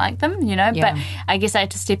 I don't like them, you know. Yeah. But I guess I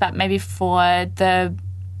had to step up maybe for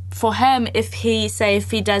him if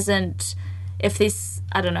this,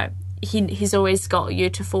 I don't know, he's always got you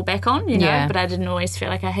to fall back on, you know. But I didn't always feel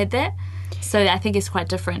like I had that. So I think it's quite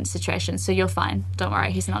different situations. So you're fine. Don't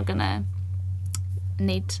worry. He's not gonna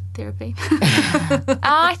need therapy.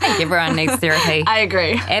 I think everyone needs therapy. I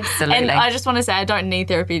agree. Absolutely. And I just want to say I don't need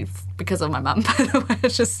therapy because of my mum, by the way. I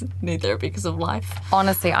just need therapy because of life.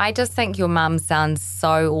 Honestly, I just think your mum sounds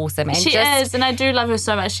so awesome. And she is, and I do love her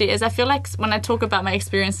so much. She is. I feel like when I talk about my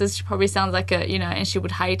experiences, she probably sounds like a, you know, and she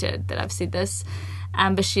would hate it that I've said this.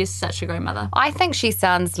 But she is such a great mother. I think she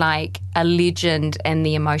sounds like a legend in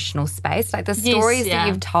the emotional space. Like the stories that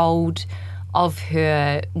you've told of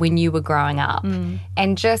her when you were growing up,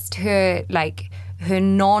 and just her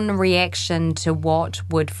non-reaction to what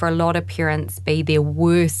would for a lot of parents be their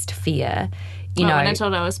worst fear. You know, when I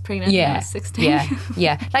told her I was pregnant when I was 16.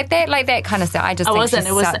 Yeah. Like that kind of stuff. I wasn't.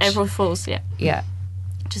 It was April Fool's. Yeah.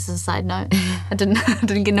 Just as a side note, I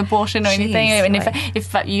didn't get an abortion or anything. And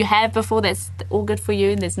if you have before, that's all good for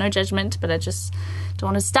you. There's no judgment, but I just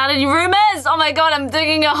don't want to start any rumours. Oh my God, I'm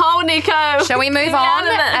digging a hole, Nico. Shall we move on?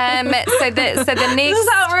 So the next. This is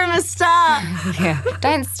how rumours start. Yeah,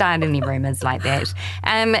 don't start any rumours like that.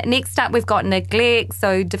 Next up, we've got neglect.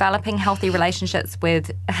 So developing healthy relationships with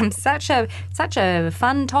such a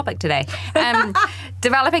fun topic today.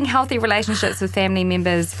 Developing healthy relationships with family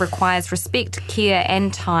members requires respect, care,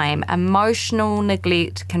 and time. Emotional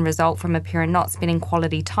neglect can result from a parent not spending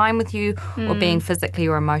quality time with you or being physically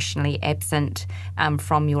or emotionally absent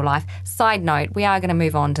from your life. Side note, we are going to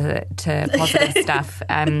move on to positive stuff.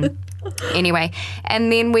 Anyway,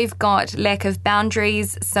 and then we've got lack of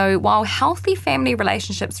boundaries. So while healthy family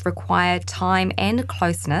relationships require time and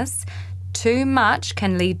closeness, too much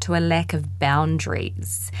can lead to a lack of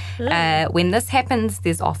boundaries. When this happens,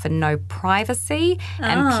 there's often no privacy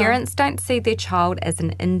and parents don't see their child as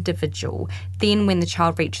an individual. Then when the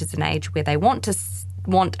child reaches an age where they want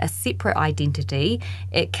a separate identity,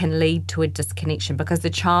 it can lead to a disconnection because the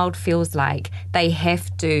child feels like they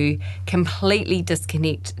have to completely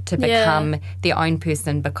disconnect to become their own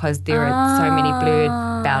person because there are so many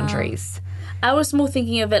blurred boundaries. I was more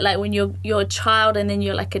thinking of it like when you're a child and then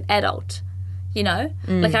you're like an adult, you know?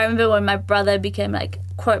 Like I remember when my brother became like,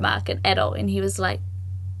 quote mark, an adult, and he was like,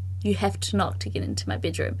 you have to knock to get into my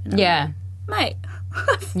bedroom. And I'm like, mate.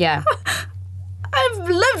 I've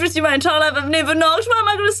lived with you my entire life. I've never knocked. Why am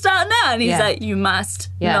I going to start now? And he's like, you must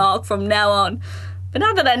knock from now on. But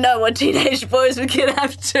now that I know what teenage boys would get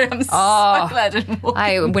up to, I'm so glad I didn't walk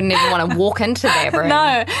I wouldn't even want to walk into that room.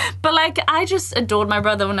 No, but like I just adored my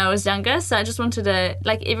brother when I was younger, so I just wanted to,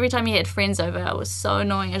 like every time he had friends over, I was so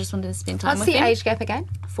annoying. I just wanted to spend time with him. What's the age gap again?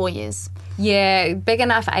 4 years. Yeah, big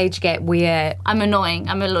enough age gap where... I'm annoying.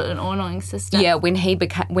 I'm an annoying sister. Yeah, when he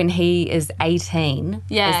is 18, is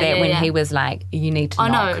that when he was like, you need to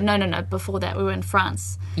knock? No. Before that, we were in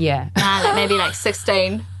France. Yeah. Maybe like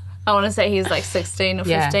 16. I want to say he was like 16 or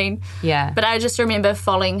 15. Yeah. But I just remember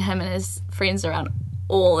following him and his friends around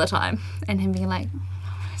all the time and him being like,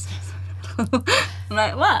 I'm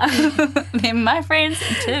like, what? They're my friends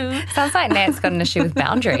too. Sounds like Nat's got an issue with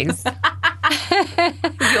boundaries.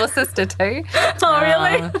 Your sister too? Oh,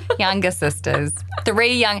 really? Younger sisters.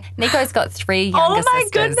 Nico's got 3 younger sisters. Oh my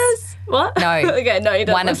goodness. What? No. Okay, no, he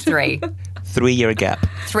doesn't. One of 3. 3-year gap.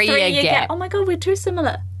 3-year gap. Oh my God, we're too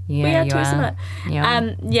similar. Yeah, we are too similar.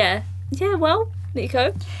 Yeah. Yeah, well,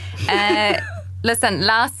 Nico. Listen,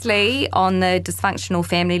 lastly, on the dysfunctional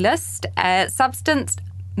family list, substance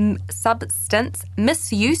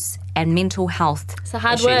misuse and mental health. It's a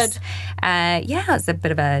hard issues. word. It's a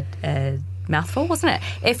bit of a mouthful, wasn't it?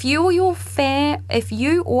 If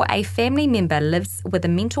you or a family member lives with a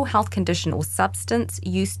mental health condition or substance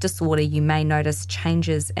use disorder, you may notice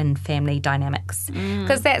changes in family dynamics.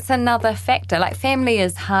 Because that's another factor. Like, family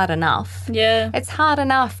is hard enough. Yeah. It's hard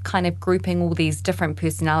enough kind of grouping all these different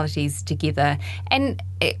personalities together. And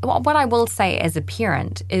what I will say as a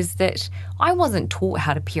parent is that I wasn't taught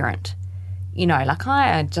how to parent. You know, like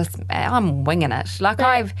I'm winging it. Like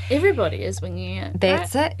But everybody is winging it.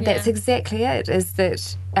 That's right? it. That's exactly it. Is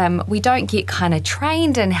that we don't get kind of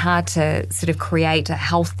trained in how to sort of create a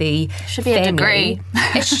healthy Should be family. a degree.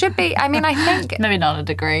 It should be. I mean, I think Maybe not a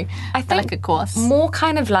degree. I think like a course. More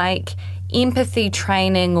kind of like empathy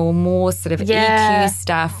training or more sort of Yeah. EQ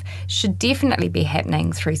stuff should definitely be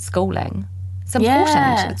happening through schooling. It's important.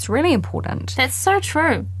 Yeah. It's really important. That's so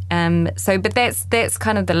true. But that's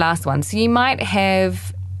kind of the last one. So you might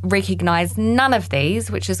have recognized none of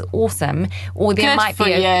these, which is awesome. Or there Good might for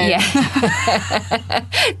be you.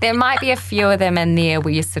 there might be a few of them in there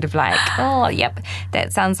where you're sort of like, oh, yep,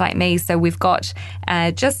 that sounds like me. So we've got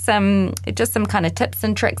just some kind of tips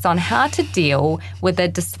and tricks on how to deal with a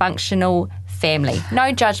dysfunctional family.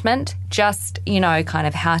 No judgment, just, kind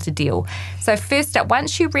of how to deal. So first up,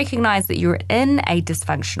 once you recognise that you're in a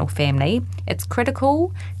dysfunctional family, it's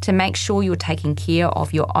critical to make sure you're taking care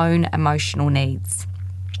of your own emotional needs.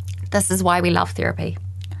 This is why we love therapy.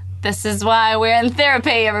 This is why we're in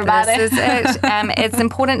therapy, everybody. This is it. It's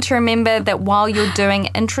important to remember that while you're doing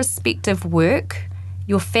introspective work,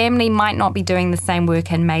 your family might not be doing the same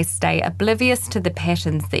work and may stay oblivious to the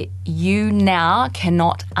patterns that you now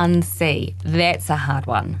cannot unsee. That's a hard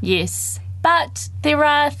one. Yes. But there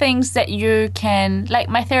are things that you can, like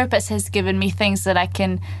my therapist has given me things that I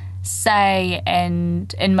can say,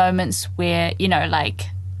 and in moments where, like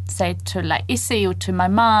say to like Essie or to my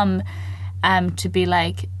mum, to be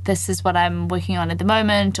like, this is what I'm working on at the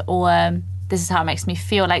moment, or this is how it makes me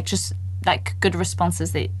feel, like just like good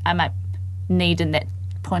responses that I might need in that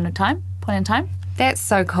point in time. That's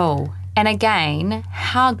so cool. And again,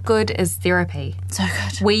 how good is therapy? So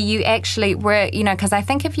good. Where you actually were, because I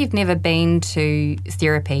think if you've never been to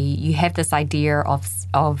therapy, you have this idea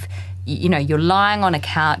of you're lying on a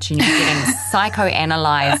couch and you're getting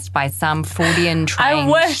psychoanalyzed by some Freudian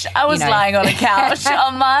trained. I wish I was lying on a couch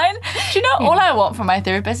on mine. Do you know, all I want from my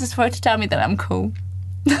therapist is for her to tell me that I'm cool.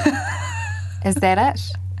 Is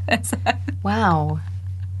that it? Wow.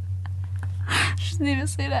 She's never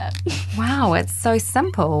said that. Wow, it's so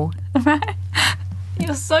simple. Right?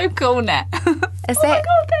 You're so cool, Nat. Is Oh my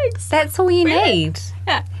God, thanks. That's all you need?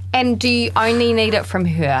 Yeah. And do you only need it from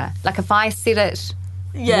her? Like if I said it,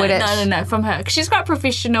 Yeah, would it? no, from her. 'Cause she's quite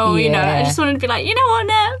professional, I Yeah. just wanted to be like, you know what,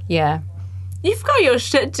 Nat? Yeah. You've got your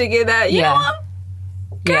shit together. You know what?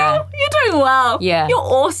 Girl, Yeah. you're doing well. Yeah. You're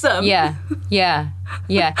awesome. Yeah. Yeah.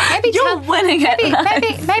 Yeah. Maybe You're winning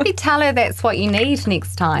it. maybe tell her that's what you need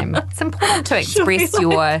next time. It's important to express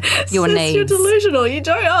your Sis, needs. You're delusional. You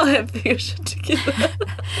don't all have your shit together.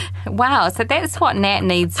 Wow, so that's what Nat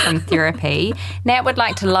needs from therapy. Nat would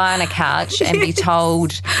like to lie on a couch and be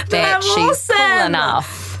told that I'm she's cool awesome.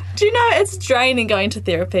 enough. Do you know, it's draining going to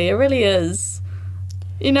therapy. It really is.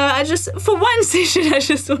 I just, for one session, I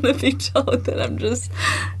just want to be told that I'm just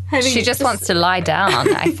having... She just wants to lie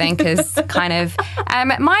down, I think, is kind of...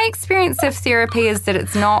 my experience of therapy is that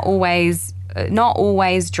it's not always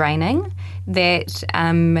draining, that...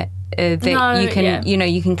 you can,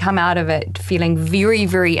 you can come out of it feeling very,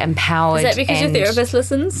 very empowered. Is that because your therapist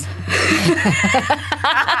listens?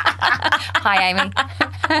 Hi, Amy.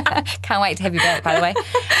 Can't wait to have you back, by the way.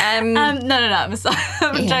 No, I'm sorry.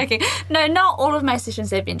 I'm joking. No, not all of my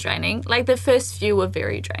sessions have been draining. Like the first few were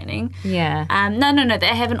very draining. Yeah. No, they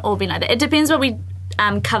haven't all been like that. It depends what we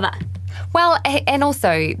cover. Well, and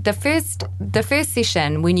also the first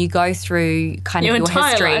session when you go through kind of your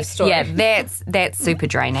entire history, life story. yeah, that's super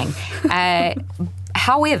draining.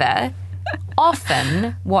 However,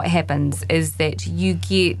 often what happens is that you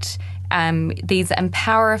get these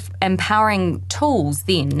empowering tools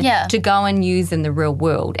then to go and use in the real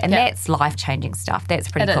world, and that's life-changing stuff.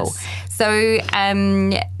 That's pretty cool. Is. So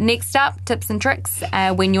next up, tips and tricks.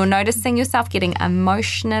 When you're noticing yourself getting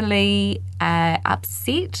emotionally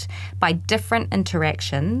upset by different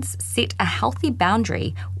interactions, set a healthy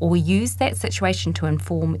boundary or use that situation to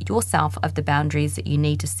inform yourself of the boundaries that you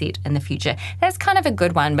need to set in the future. That's kind of a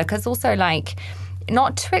good one because also like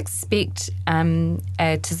not to expect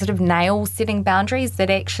to sort of nail setting boundaries, that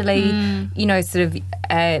actually, you know, sort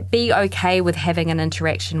of be okay with having an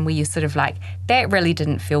interaction where you're sort of like, that really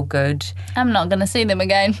didn't feel good. I'm not going to see them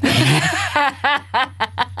again.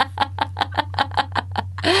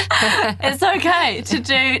 It's okay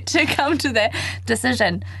to come to that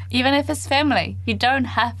decision, even if it's family. You don't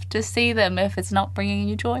have to see them if it's not bringing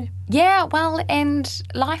you joy. Yeah, well, and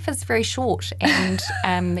life is very short, and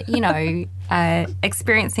you know,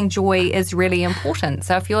 experiencing joy is really important.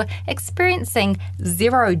 So if you're experiencing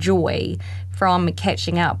zero joy from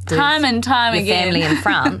catching up with time and time your again, family in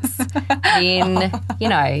France, then you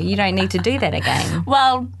know you don't need to do that again.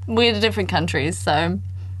 Well, we're different countries, so.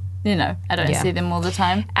 You know, I don't see them all the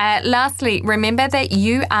time. Lastly, remember that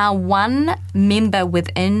you are one member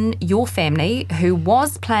within your family who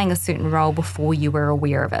was playing a certain role before you were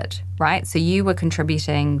aware of it, right? So you were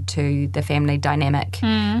contributing to the family dynamic,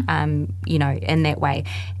 you know, in that way.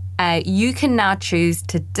 You can now choose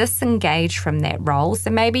to disengage from that role.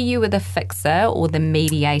 So maybe you were the fixer or the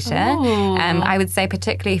mediator. I would say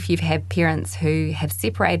particularly if you've had parents who have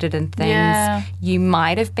separated and things, you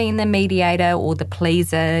might have been the mediator or the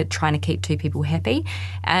pleaser trying to keep two people happy.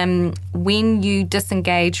 When you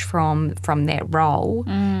disengage from that role,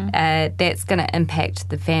 that's going to impact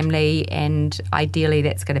the family, and ideally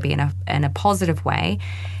that's going to be in a positive way.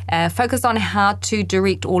 Focus on how to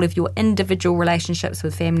direct all of your individual relationships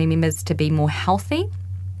with family members to be more healthy,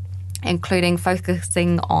 including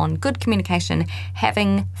focusing on good communication,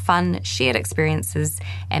 having fun, shared experiences,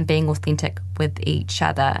 and being authentic with each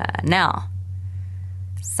other. Now,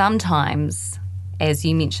 sometimes, as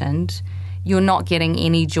you mentioned, you're not getting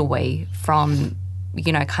any joy from,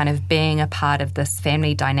 you know, kind of being a part of this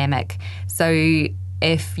family dynamic. So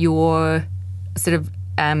if you're sort of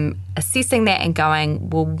assessing that and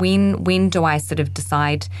going, well, when do I sort of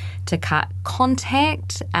decide to cut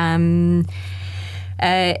contact?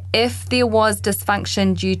 If there was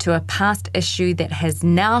dysfunction due to a past issue that has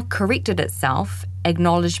now corrected itself,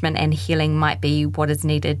 acknowledgement and healing might be what is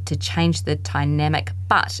needed to change the dynamic.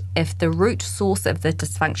 But if the root source of the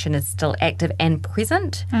dysfunction is still active and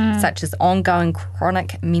present, such as ongoing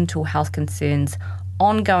chronic mental health concerns,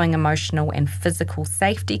 ongoing emotional and physical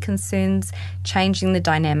safety concerns, changing the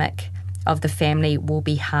dynamic of the family will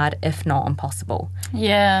be hard, if not impossible.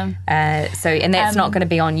 Yeah. And that's not going to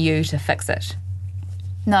be on you to fix it.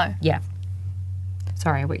 No. Yeah.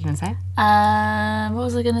 Sorry, what were you going to say? What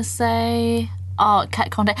was I going to say? Oh, cut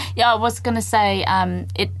contact. Yeah, I was going to say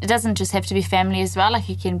it doesn't just have to be family as well. Like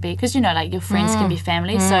it can be, because, you know, like your friends can be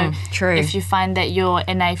family. So true. If you find that you're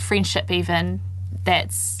in a friendship even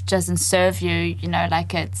that doesn't serve you, you know,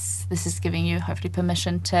 like this is giving you hopefully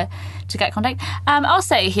permission to cut contact. I'll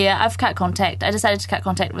say here, I've cut contact. I decided to cut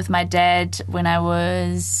contact with my dad when I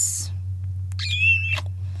was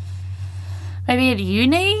maybe at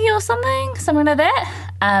uni or something like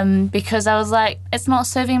that, because I was like, it's not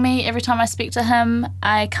serving me. Every time I speak to him,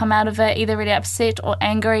 I come out of it either really upset or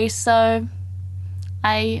angry, so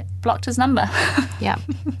I blocked his number. Yeah.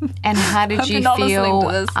 And how did you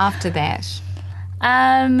feel after that?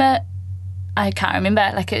 I can't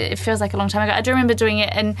remember. Like it feels like a long time ago. I do remember doing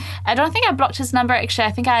it, and I don't think I blocked his number. Actually,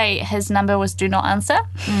 I think his number was do not answer,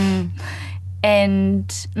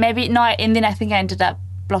 and maybe no. And then I think I ended up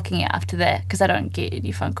blocking it after that because I don't get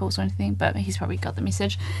any phone calls or anything. But he's probably got the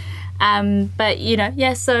message. But you know,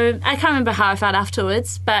 yeah. So I can't remember how I felt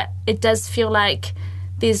afterwards, but it does feel like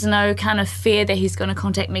there's no kind of fear that he's going to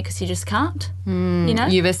contact me because he just can't. You know,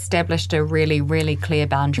 you've established a really, really clear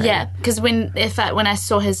boundary. Yeah, because when I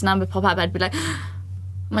saw his number pop up, I'd be like, oh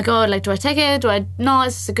my God, like, do I take it? Do I? No,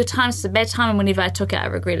 it's a good time. It's a bad time. And whenever I took it, I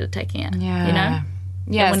regretted taking it. Yeah. You know.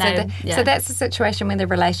 Yeah. So that's a situation where the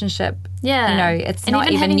relationship. Yeah. You know, it's and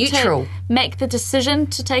not even neutral. To make the decision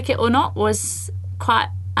to take it or not was quite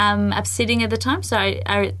upsetting at the time. So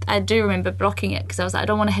I do remember blocking it because I was like, I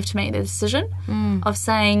don't want to have to make the decision of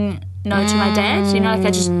saying no to my dad. You know, like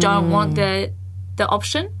I just don't want the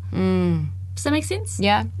option. Does that make sense?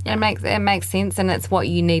 Yeah, it makes sense, and it's what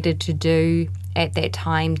you needed to do at that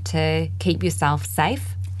time to keep yourself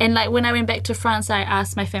safe. And like when I went back to France, I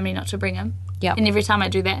asked my family not to bring him. Yep. And every time I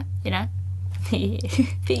do that, you know.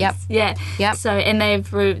 Yep. Yeah. Yep. So and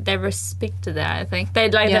they respected that. I think they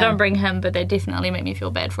don't bring him, but they definitely make me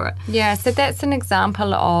feel bad for it. Yeah. So that's an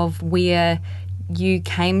example of where you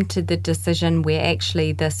came to the decision where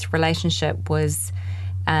actually this relationship was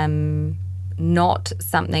not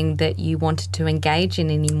something that you wanted to engage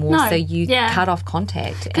in anymore. No, so you cut off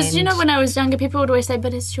contact. Because you know, when I was younger, people would always say,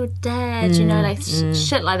 "But it's your dad," you know, like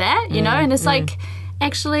shit like that, you know. And it's like,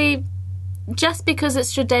 actually, just because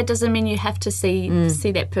it's your dad doesn't mean you have to see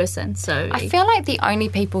that person. So I feel like the only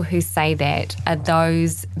people who say that are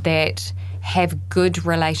those that have good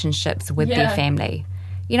relationships with their family.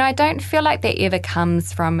 You know, I don't feel like that ever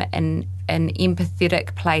comes from an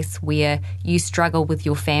empathetic place where you struggle with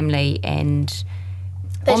your family and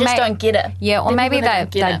they just don't get it. Yeah, or maybe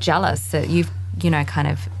they're jealous that you've, you know, kind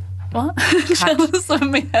of what? Jealous of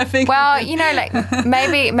me having. Well, you know, like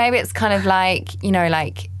maybe it's kind of like, you know,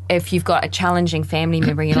 like if you've got a challenging family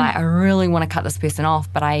member, you're like, I really want to cut this person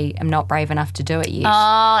off, but I am not brave enough to do it yet.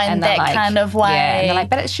 Oh, in that like, kind of way. Yeah, and they're like,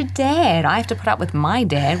 but it's your dad. I have to put up with my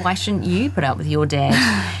dad. Why shouldn't you put up with your dad?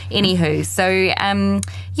 Anywho, so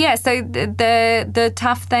so the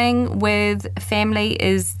tough thing with family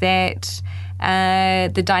is that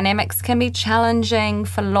the dynamics can be challenging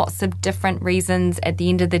for lots of different reasons. At the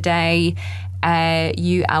end of the day,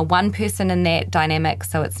 you are one person in that dynamic,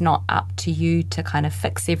 so it's not up to you to kind of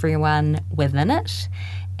fix everyone within it.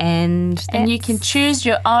 And you can choose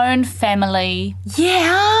your own family.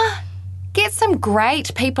 Yeah. Get some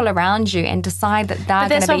great people around you and decide that they're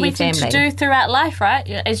going to be your family. That's what we need to do throughout life, right?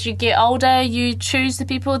 As you get older, you choose the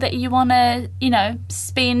people that you want to, you know,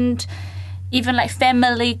 spend even like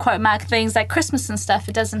family quote mark things like Christmas and stuff.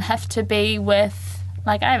 It doesn't have to be with,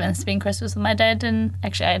 like, I haven't spent Christmas with my dad, and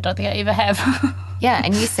actually I don't think I ever have. Yeah,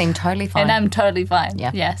 and you seem totally fine. And I'm totally fine.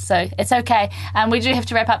 Yeah, so it's okay. We do have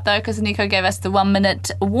to wrap up though, because Nico gave us the 1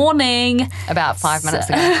 minute warning about 5 minutes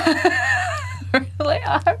ago. Really?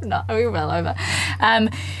 I hope not. We're well over.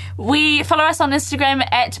 We follow us on Instagram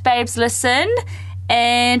at BabesListen.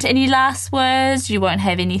 And any last words? You won't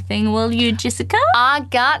have anything, will you, Jessica? I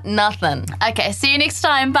got nothing. Okay, see you next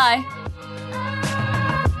time. Bye.